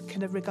had no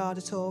kind of regard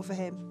at all for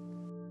him.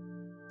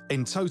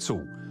 In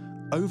total,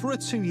 over a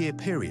 2-year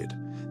period,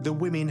 the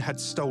women had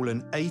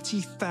stolen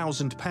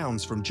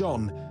 £80,000 from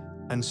John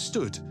and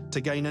stood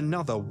to gain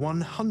another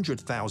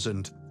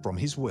 £100,000 from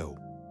his will.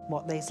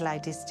 What these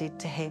ladies did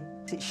to him,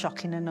 it's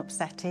shocking and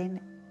upsetting.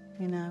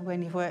 You know,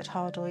 when you've worked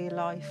hard all your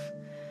life,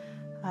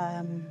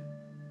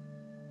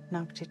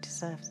 nobody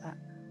deserves that.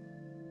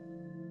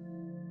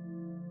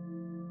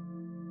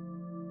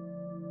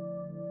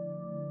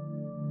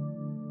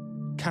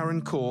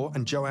 Karen Corr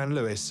and Joanne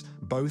Lewis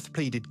both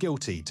pleaded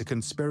guilty to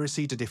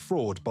conspiracy to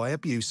defraud by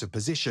abuse of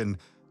position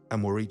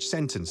and were each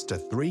sentenced to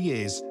 3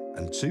 years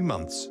and 2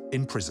 months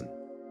in prison.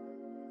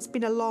 It's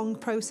been a long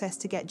process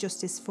to get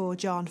justice for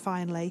John,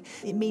 finally.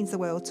 It means the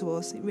world to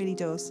us, it really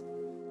does.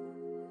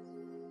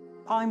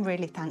 I'm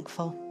really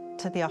thankful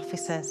to the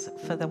officers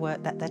for the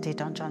work that they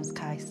did on John's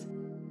case.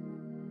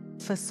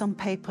 For some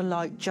people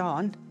like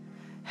John,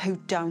 who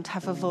don't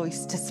have a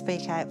voice to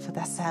speak out for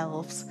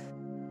themselves,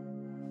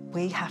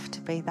 we have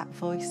to be that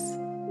voice.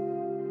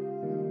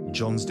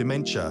 John's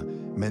dementia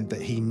meant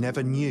that he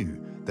never knew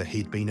that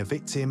he'd been a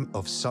victim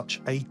of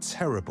such a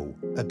terrible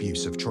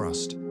abuse of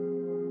trust.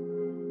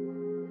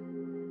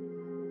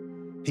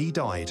 He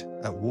died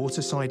at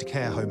Waterside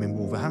Care Home in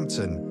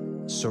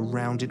Wolverhampton,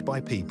 surrounded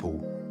by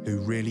people who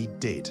really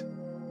did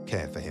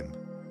care for him.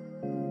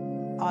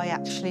 I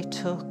actually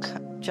took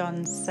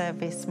John's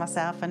service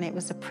myself, and it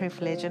was a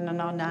privilege and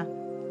an honour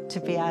to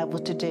be able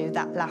to do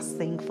that last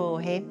thing for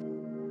him.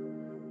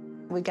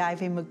 We gave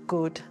him a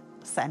good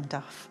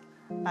send-off,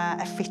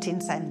 a fitting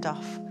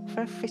send-off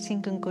for a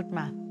fitting and good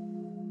man.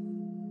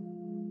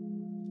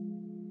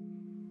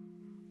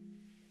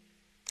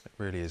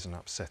 really is an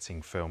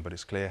upsetting film, but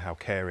it's clear how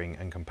caring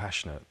and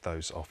compassionate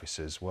those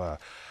officers were.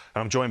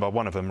 And I'm joined by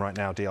one of them right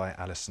now, DI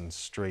Alison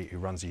Street, who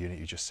runs the unit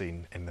you've just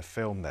seen in the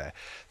film there.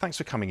 Thanks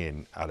for coming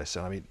in,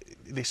 Alison. I mean,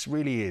 this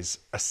really is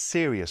a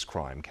serious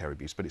crime, care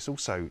abuse, but it's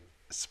also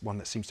one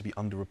that seems to be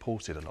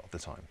underreported a lot of the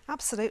time.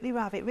 Absolutely,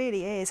 Rav, it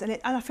really is. And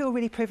I feel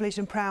really privileged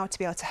and proud to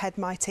be able to head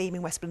my team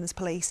in West Midlands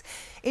Police.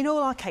 In all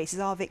our cases,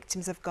 our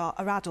victims are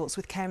adults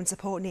with care and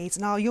support needs,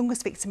 and our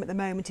youngest victim at the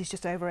moment is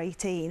just over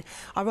 18.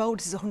 Our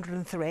oldest is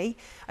 103,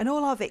 and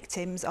all our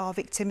victims are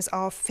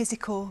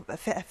physical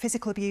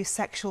abuse,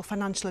 sexual,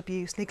 financial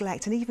abuse,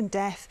 neglect, and even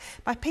death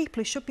by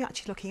people who should be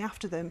actually looking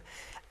after them.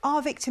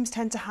 Our victims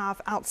tend to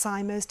have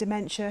Alzheimer's,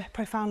 dementia,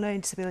 profound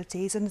learning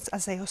disabilities, and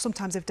as they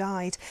sometimes have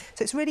died.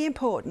 So it's really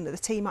important that the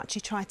team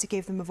actually try to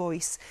give them a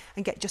voice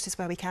and get justice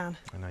where we can.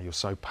 I know you're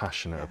so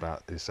passionate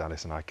about this,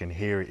 Alison. I can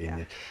hear it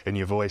in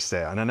your voice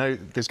there. And I know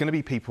there's going to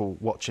be people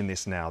watching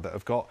this now that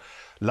have got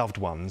loved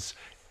ones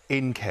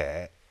in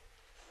care.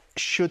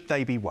 Should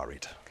they be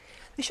worried?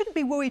 They shouldn't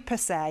be worried per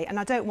se, and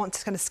I don't want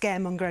to kind of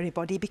scaremonger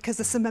anybody, because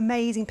there's some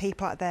amazing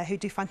people out there who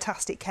do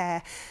fantastic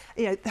care.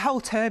 You know, the whole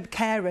term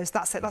carers,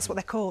 that's it, that's what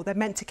they're called. They're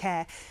meant to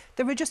care.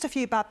 There are just a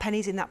few bad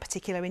pennies in that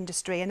particular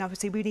industry, and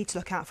obviously we need to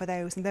look out for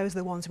those, and those are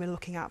the ones we're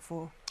looking out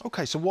for.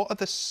 OK, so what are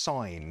the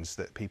signs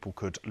that people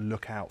could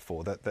look out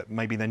for that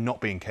maybe they're not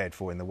being cared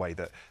for in the way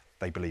that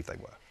they believe they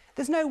were?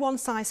 There's no one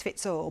size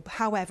fits all.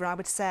 However, I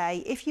would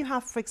say if you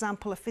have, for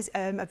example,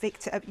 a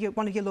victim,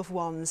 one of your loved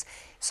ones,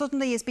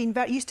 suddenly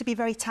used to be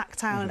very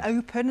tactile and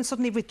open, and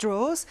suddenly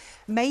withdraws,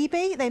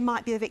 maybe they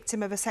might be a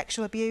victim of a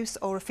sexual abuse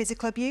or a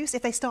physical abuse.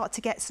 If they start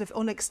to get sort of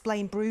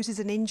unexplained bruises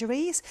and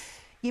injuries,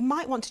 you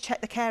might want to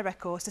check the care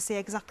records to see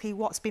exactly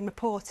what's been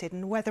reported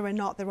and whether or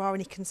not there are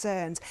any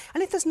concerns.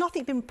 And if there's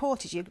nothing been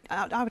reported,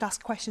 I would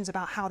ask questions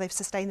about how they've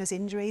sustained those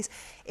injuries.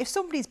 If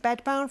somebody's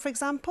bedbound, for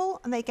example,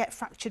 and they get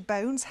fractured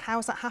bones,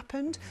 how's that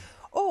happened?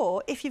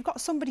 Or if you've got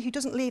somebody who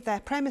doesn't leave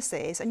their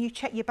premises and you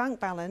check your bank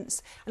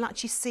balance and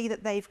actually see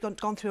that they've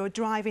gone through a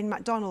drive-in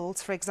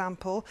McDonald's, for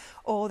example,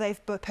 or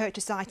they've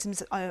purchased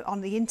items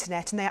on the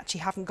internet and they actually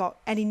haven't got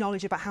any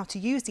knowledge about how to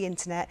use the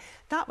internet,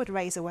 that would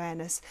raise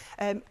awareness,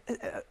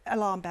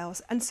 alarm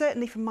bells. And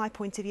certainly from my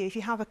point of view, if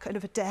you have a kind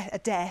of a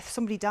death,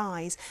 somebody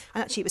dies,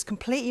 and actually it was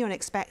completely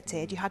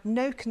unexpected, you had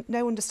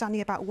no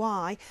understanding about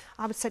why,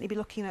 I would certainly be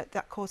looking at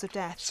that cause of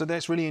death. So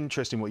that's really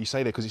interesting what you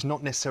say there, because it's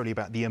not necessarily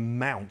about the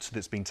amount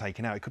that's been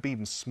taken out. It could be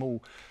even small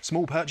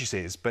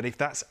purchases, but if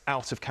that's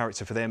out of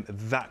character for them,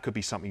 that could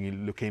be something you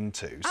look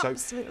into.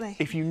 Absolutely. So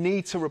if you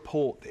need to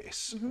report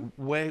this,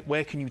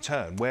 where can you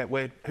turn?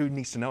 Who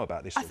needs to know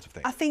about this sort of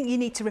thing? I think you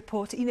need to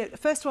report it. You know,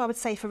 first of all, I would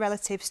say for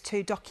relatives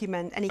to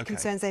document any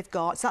concerns they've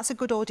got. So that's a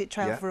good audit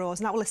trail for us,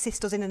 and that will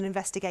assist us in an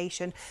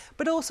investigation.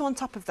 But also on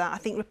top of that, I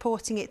think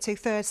reporting it to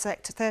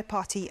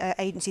third-party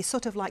agencies,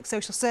 sort of like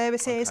social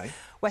services,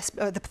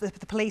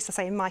 the police, I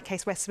say in my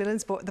case West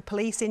Midlands, but the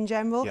police in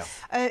general.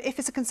 If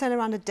it's a concern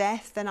around a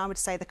death, then I would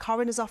say the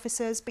coroner's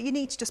officers, but you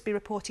need to just be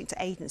reporting to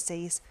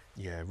agencies.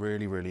 Yeah,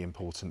 really, really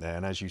important there.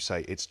 And as you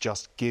say, it's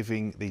just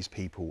giving these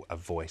people a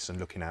voice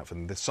and looking out for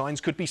them. The signs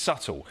could be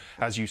subtle,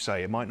 as you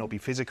say. It might not be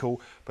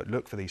physical, but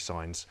look for these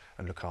signs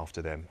and look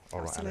after them.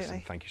 All right,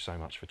 Alison, thank you so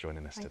much for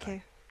joining us today. Thank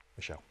you.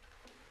 Michelle.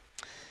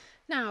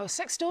 Now,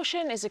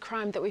 sextortion is a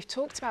crime that we've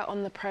talked about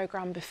on the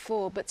programme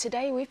before, but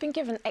today we've been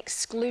given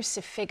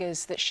exclusive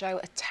figures that show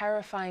a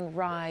terrifying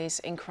rise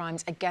in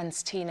crimes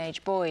against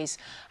teenage boys.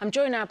 I'm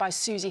joined now by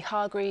Susie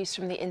Hargreaves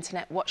from the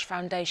Internet Watch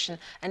Foundation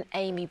and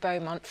Amy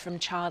Beaumont from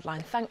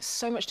Childline. Thanks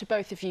so much to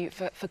both of you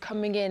for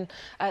coming in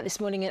this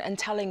morning and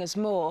telling us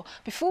more.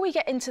 Before we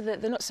get into the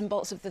nuts and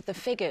bolts of the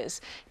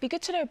figures, it'd be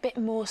good to know a bit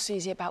more,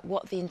 Susie, about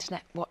what the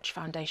Internet Watch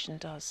Foundation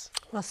does.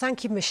 Well,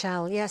 thank you,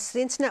 Michelle. Yes,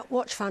 the Internet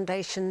Watch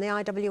Foundation, the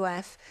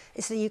IWF,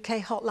 is the UK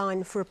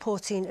hotline for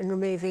reporting and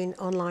removing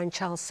online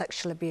child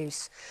sexual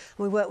abuse.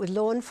 We work with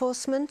law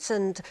enforcement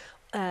and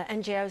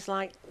NGOs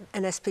like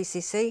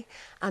NSPCC,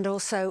 and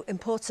also,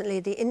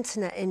 importantly, the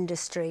internet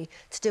industry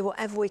to do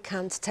whatever we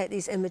can to take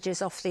these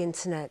images off the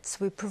internet. So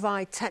we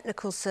provide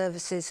technical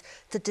services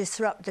to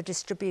disrupt the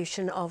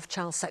distribution of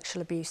child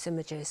sexual abuse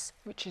images.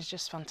 Which is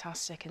just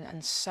fantastic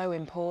and so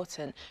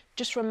important.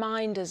 Just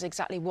remind us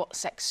exactly what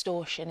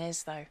sextortion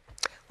is, though.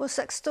 Well,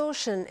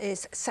 sextortion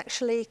is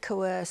sexually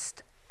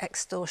coerced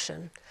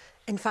extortion.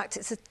 In fact,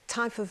 it's a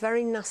type of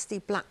very nasty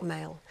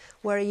blackmail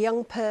where a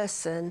young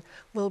person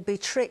will be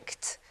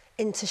tricked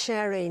into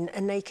sharing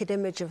a naked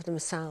image of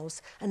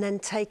themselves and then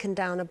taken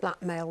down a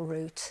blackmail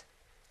route.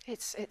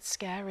 It's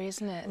scary,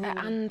 isn't it?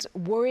 And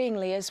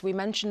worryingly, as we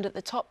mentioned at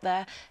the top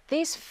there,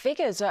 these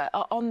figures are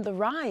on the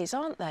rise,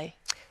 aren't they?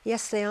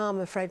 Yes, they are,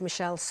 I'm afraid,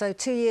 Michelle. So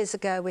 2 years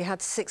ago, we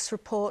had 6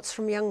 reports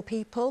from young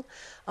people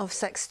of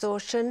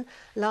sextortion.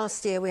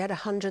 Last year, we had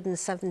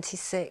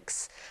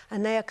 176,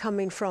 and they are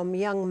coming from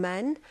young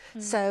men.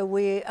 So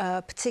we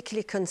are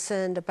particularly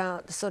concerned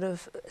about the sort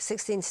of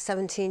 16 to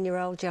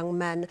 17-year-old young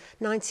men.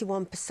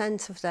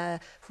 91% of their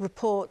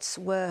reports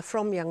were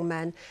from young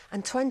men,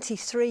 and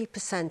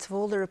 23% of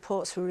all the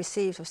reports we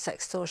received of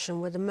sextortion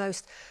were the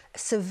most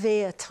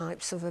severe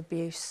types of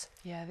abuse.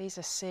 Yeah, these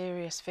are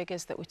serious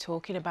figures that we're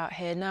talking about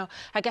here. Now,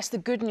 I guess the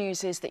good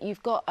news is that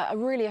you've got a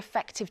really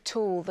effective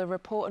tool, the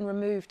Report and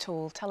Remove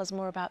tool. Tell us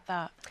more about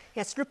that.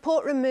 Yes,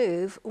 Report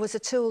Remove was a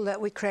tool that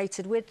we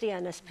created with the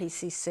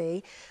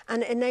NSPCC,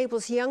 and it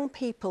enables young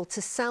people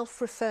to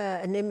self-refer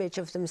an image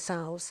of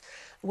themselves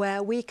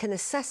where we can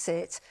assess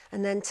it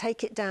and then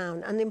take it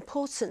down. And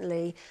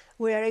importantly,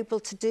 we're able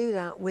to do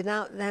that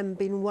without them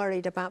being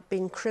worried about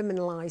being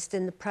criminalised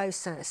in the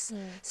process.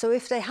 So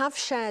if they have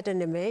shared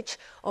an image,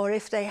 or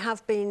if they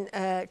have been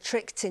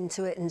tricked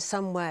into it in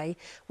some way,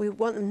 we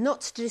want them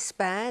not to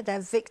despair. They're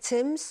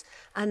victims,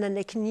 and then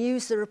they can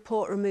use the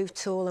Report Remove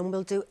tool, and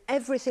we'll do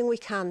everything we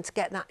can to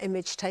get that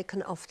image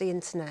taken off the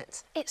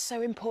internet. It's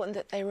so important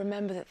that they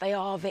remember that they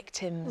are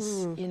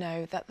victims. You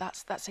know,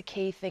 that's a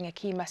key thing, a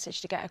key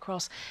message to get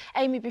across.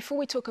 Amy, before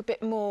we talk a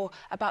bit more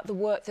about the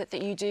work that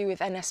you do with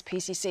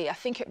NSPCC, I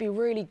think it'd be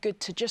really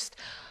good to just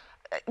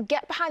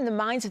get behind the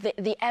minds of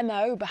the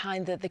MO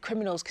behind the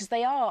criminals, because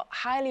they are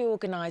highly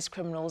organised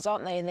criminals,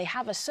 aren't they? And they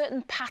have a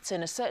certain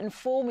pattern, a certain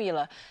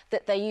formula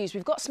that they use.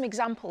 We've got some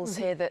examples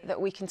here that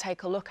we can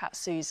take a look at,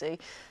 Susie.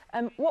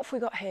 What have we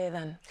got here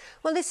then?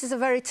 Well, this is a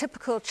very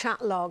typical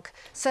chat log.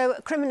 So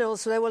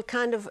criminals, they will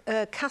kind of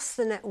cast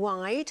the net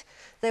wide.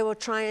 They will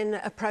try and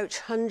approach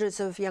hundreds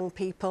of young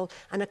people,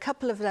 and a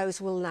couple of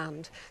those will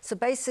land. So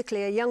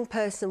basically, a young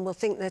person will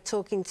think they're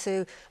talking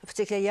to, a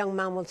particular young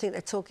man will think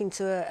they're talking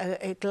to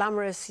a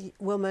glamorous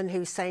woman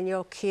who's saying,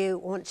 you're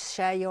cute, want to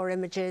share your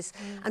images.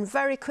 And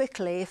very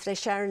quickly, if they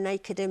share a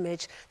naked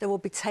image, they will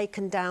be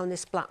taken down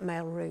this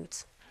blackmail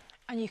route.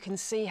 And you can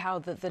see how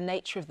the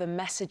nature of the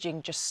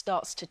messaging just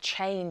starts to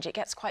change. It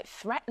gets quite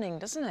threatening,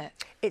 doesn't it?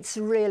 It's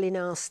really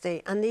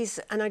nasty. And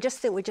I just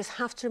think we just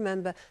have to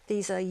remember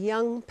these are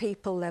young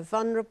people, they're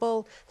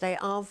vulnerable, they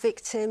are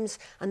victims,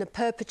 and the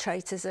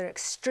perpetrators are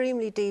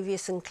extremely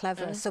devious and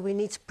clever. So we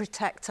need to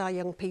protect our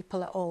young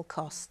people at all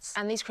costs.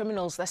 And these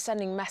criminals, they're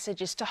sending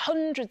messages to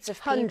hundreds of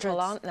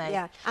people, aren't they?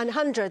 Yeah, and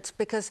hundreds,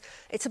 because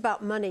it's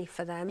about money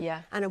for them.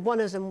 Yeah. And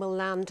one of them will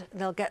land,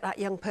 they'll get that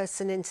young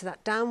person into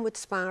that downward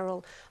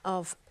spiral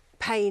of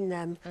paying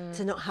them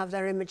to not have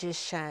their images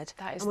shared.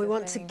 That is and we the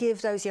want thing. to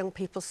give those young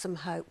people some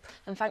hope.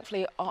 And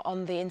thankfully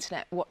on the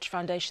Internet Watch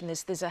Foundation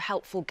there's a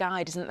helpful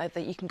guide, isn't there,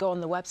 that you can go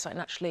on the website and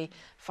actually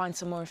find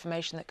some more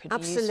information that could be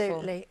useful.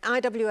 Absolutely.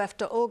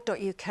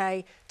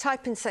 IWF.org.uk,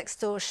 type in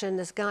sextortion,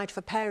 there's a guide for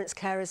parents,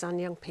 carers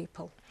and young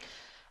people.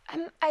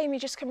 Amy,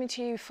 just coming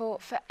to you, for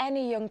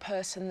any young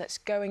person that's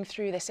going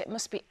through this, it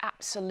must be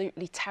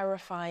absolutely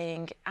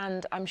terrifying,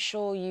 and I'm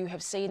sure you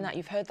have seen that,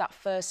 you've heard that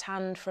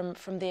firsthand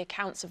from the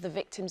accounts of the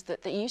victims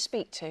that you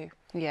speak to.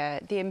 Yeah,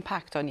 the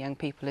impact on young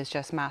people is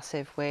just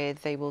massive, where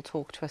they will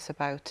talk to us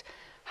about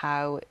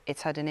how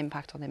it's had an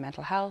impact on their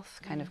mental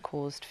health, kind of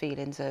caused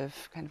feelings of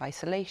kind of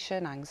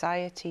isolation,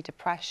 anxiety,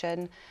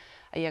 depression.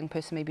 A young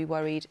person may be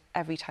worried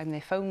every time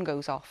their phone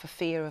goes off for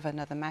fear of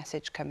another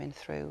message coming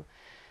through.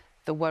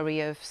 The worry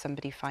of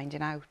somebody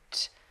finding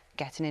out,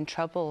 getting in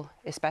trouble,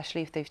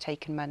 especially if they've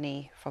taken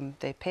money from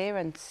their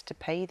parents to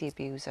pay the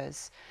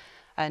abusers.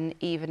 And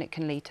even it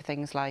can lead to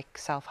things like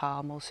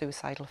self-harm or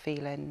suicidal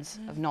feelings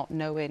of not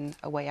knowing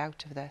a way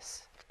out of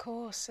this. Of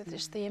course, so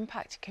just the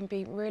impact can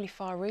be really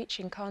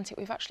far-reaching, can't it?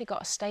 We've actually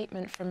got a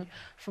statement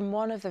from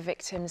one of the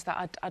victims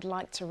that I'd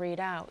like to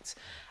read out.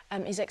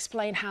 He's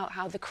explained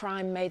how the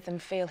crime made them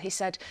feel. He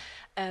said,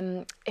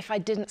 if I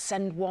didn't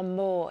send one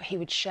more, he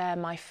would share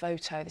my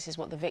photo. This is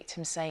what the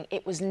victim's saying.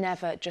 It was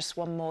never just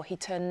one more. He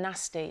turned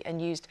nasty and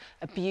used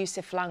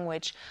abusive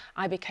language.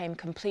 I became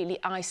completely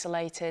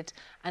isolated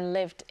and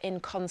lived in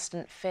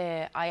constant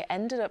fear. I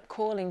ended up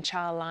calling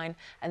Childline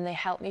and they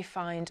helped me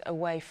find a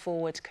way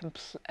forward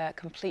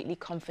completely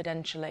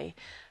confidentially.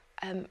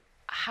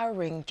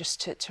 Harrowing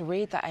just to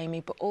read that, Amy,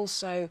 but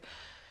also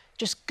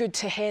just good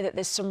to hear that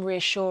there's some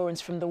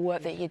reassurance from the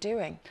work that you're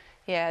doing.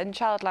 Yeah, and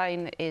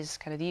Childline is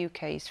kind of the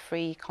UK's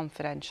free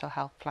confidential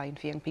helpline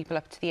for young people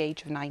up to the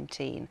age of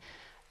 19.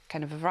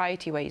 Kind of a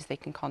variety of ways they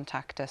can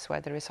contact us,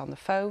 whether it's on the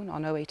phone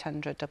on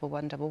 0800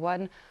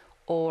 1111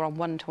 or on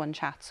one-to-one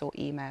chats or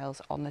emails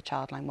on the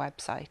Childline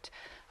website.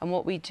 And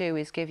what we do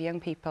is give young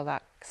people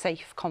that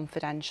safe,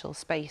 confidential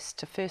space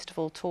to first of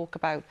all talk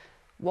about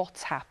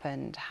what's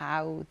happened,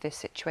 how this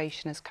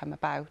situation has come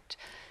about,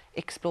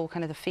 explore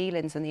kind of the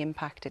feelings and the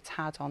impact it's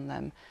had on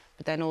them,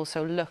 but then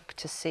also look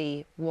to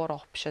see what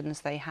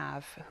options they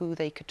have, who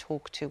they could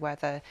talk to,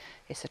 whether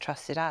it's a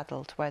trusted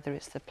adult, whether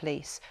it's the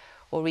police,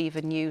 or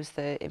even use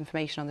the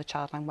information on the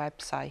Childline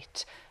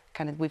website.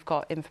 Kind of, we've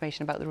got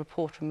information about the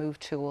Report Remove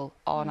tool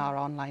on our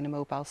online and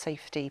mobile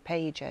safety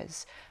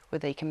pages, where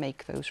they can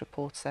make those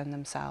reports then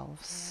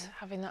themselves. Yeah,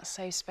 having that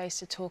safe space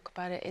to talk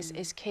about it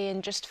is key.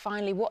 And just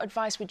finally, what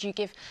advice would you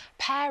give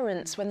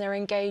parents when they're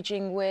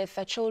engaging with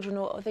their children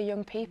or other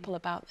young people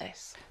about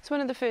this? So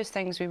one of the first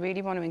things we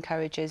really want to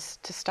encourage is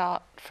to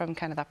start from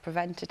kind of that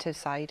preventative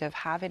side of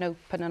having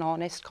open and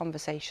honest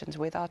conversations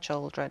with our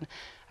children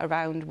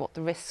around what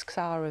the risks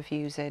are of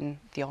using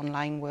the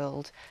online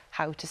world,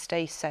 how to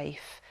stay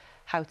safe,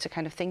 how to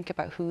kind of think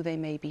about who they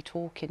may be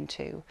talking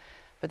to.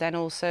 but then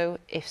also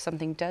if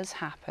something does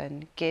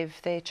happen,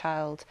 give their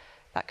child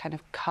that kind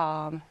of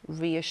calm,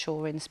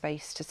 reassuring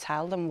space to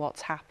tell them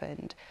what's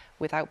happened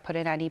without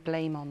putting any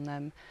blame on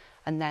them,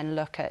 and then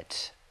look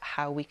at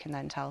how we can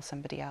then tell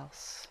somebody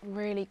else.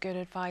 Really good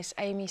advice.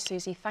 Amy,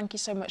 Susie, thank you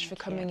so much for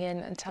coming in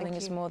and telling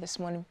us more this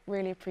morning.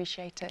 Really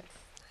appreciate it.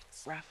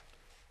 Rav.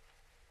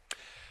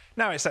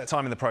 Now it's that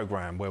time in the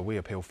programme where we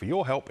appeal for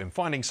your help in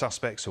finding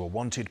suspects who are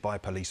wanted by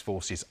police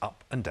forces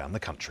up and down the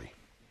country.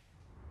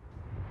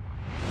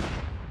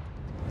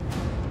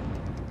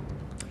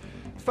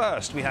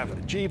 First, we have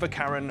Jeeva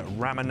Karan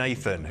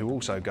Ramanathan, who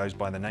also goes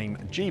by the name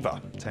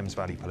Jeeva. Thames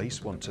Valley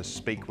Police want to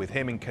speak with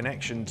him in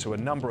connection to a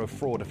number of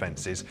fraud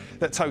offences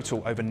that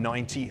total over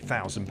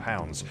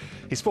 £90,000.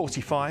 He's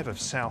 45,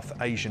 of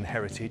South Asian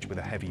heritage with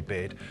a heavy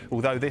beard,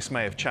 although this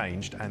may have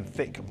changed, and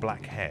thick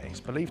black hair. He's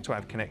believed to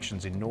have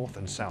connections in North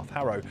and South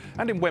Harrow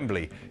and in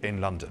Wembley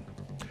in London.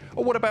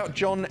 Or what about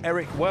John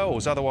Eric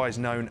Wells, otherwise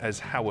known as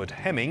Howard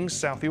Hemmings?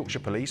 South Yorkshire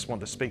Police want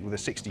to speak with a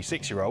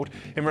 66-year-old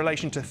in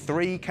relation to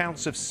 3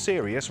 counts of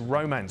serious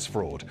romance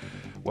fraud.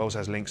 Wells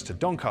has links to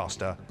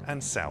Doncaster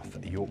and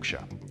South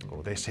Yorkshire.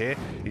 Well, this here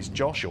is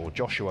Josh, or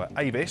Joshua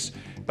Avis,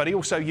 but he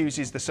also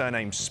uses the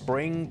surnames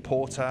Spring,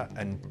 Porter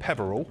and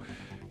Peverell.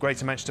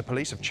 Greater Manchester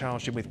Police have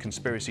charged him with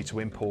conspiracy to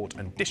import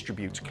and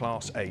distribute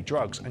Class A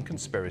drugs and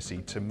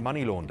conspiracy to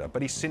money launder,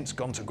 but he's since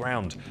gone to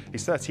ground.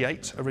 He's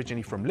 38,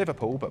 originally from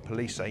Liverpool, but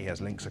police say he has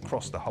links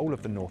across the whole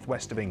of the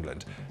northwest of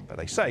England. But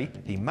they say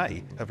he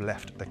may have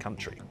left the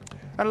country.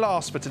 And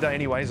last for today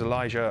anyway is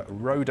Elijah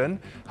Roden.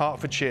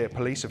 Hertfordshire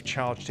Police have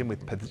charged him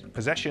with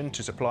possession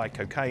to supply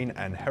cocaine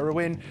and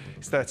heroin.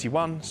 He's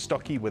 31,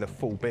 stocky with a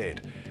full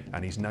beard,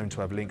 and he's known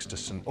to have links to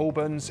St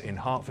Albans in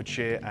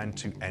Hertfordshire and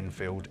to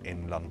Enfield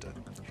in London.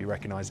 If you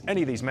recognise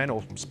any of these men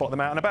or spot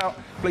them out and about,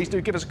 please do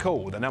give us a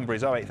call. The number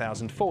is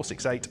 08000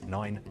 468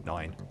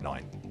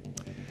 999.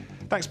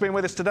 Thanks for being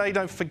with us today.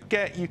 Don't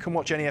forget you can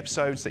watch any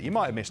episodes that you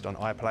might have missed on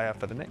iPlayer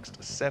for the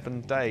next 7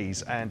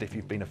 days. And if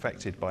you've been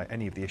affected by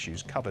any of the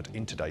issues covered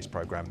in today's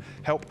programme,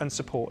 help and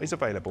support is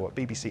available at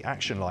BBC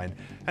Action Line,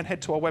 and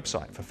head to our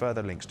website for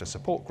further links to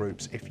support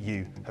groups if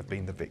you have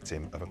been the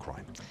victim of a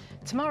crime.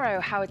 Tomorrow,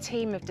 how a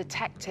team of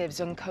detectives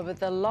uncovered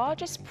the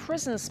largest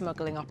prison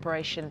smuggling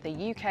operation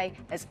the UK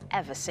has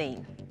ever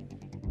seen.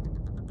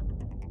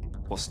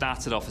 What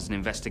started off as an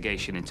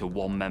investigation into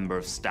one member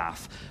of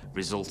staff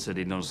resulted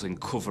in us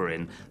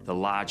uncovering the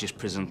largest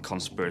prison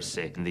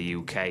conspiracy in the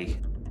UK.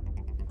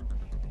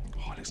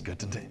 Oh, it looks good,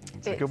 doesn't it?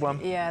 It's a good one.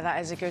 Yeah, that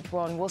is a good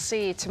one. We'll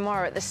see you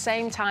tomorrow at the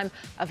same time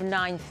of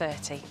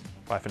 9:30.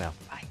 Bye for now.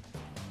 Bye.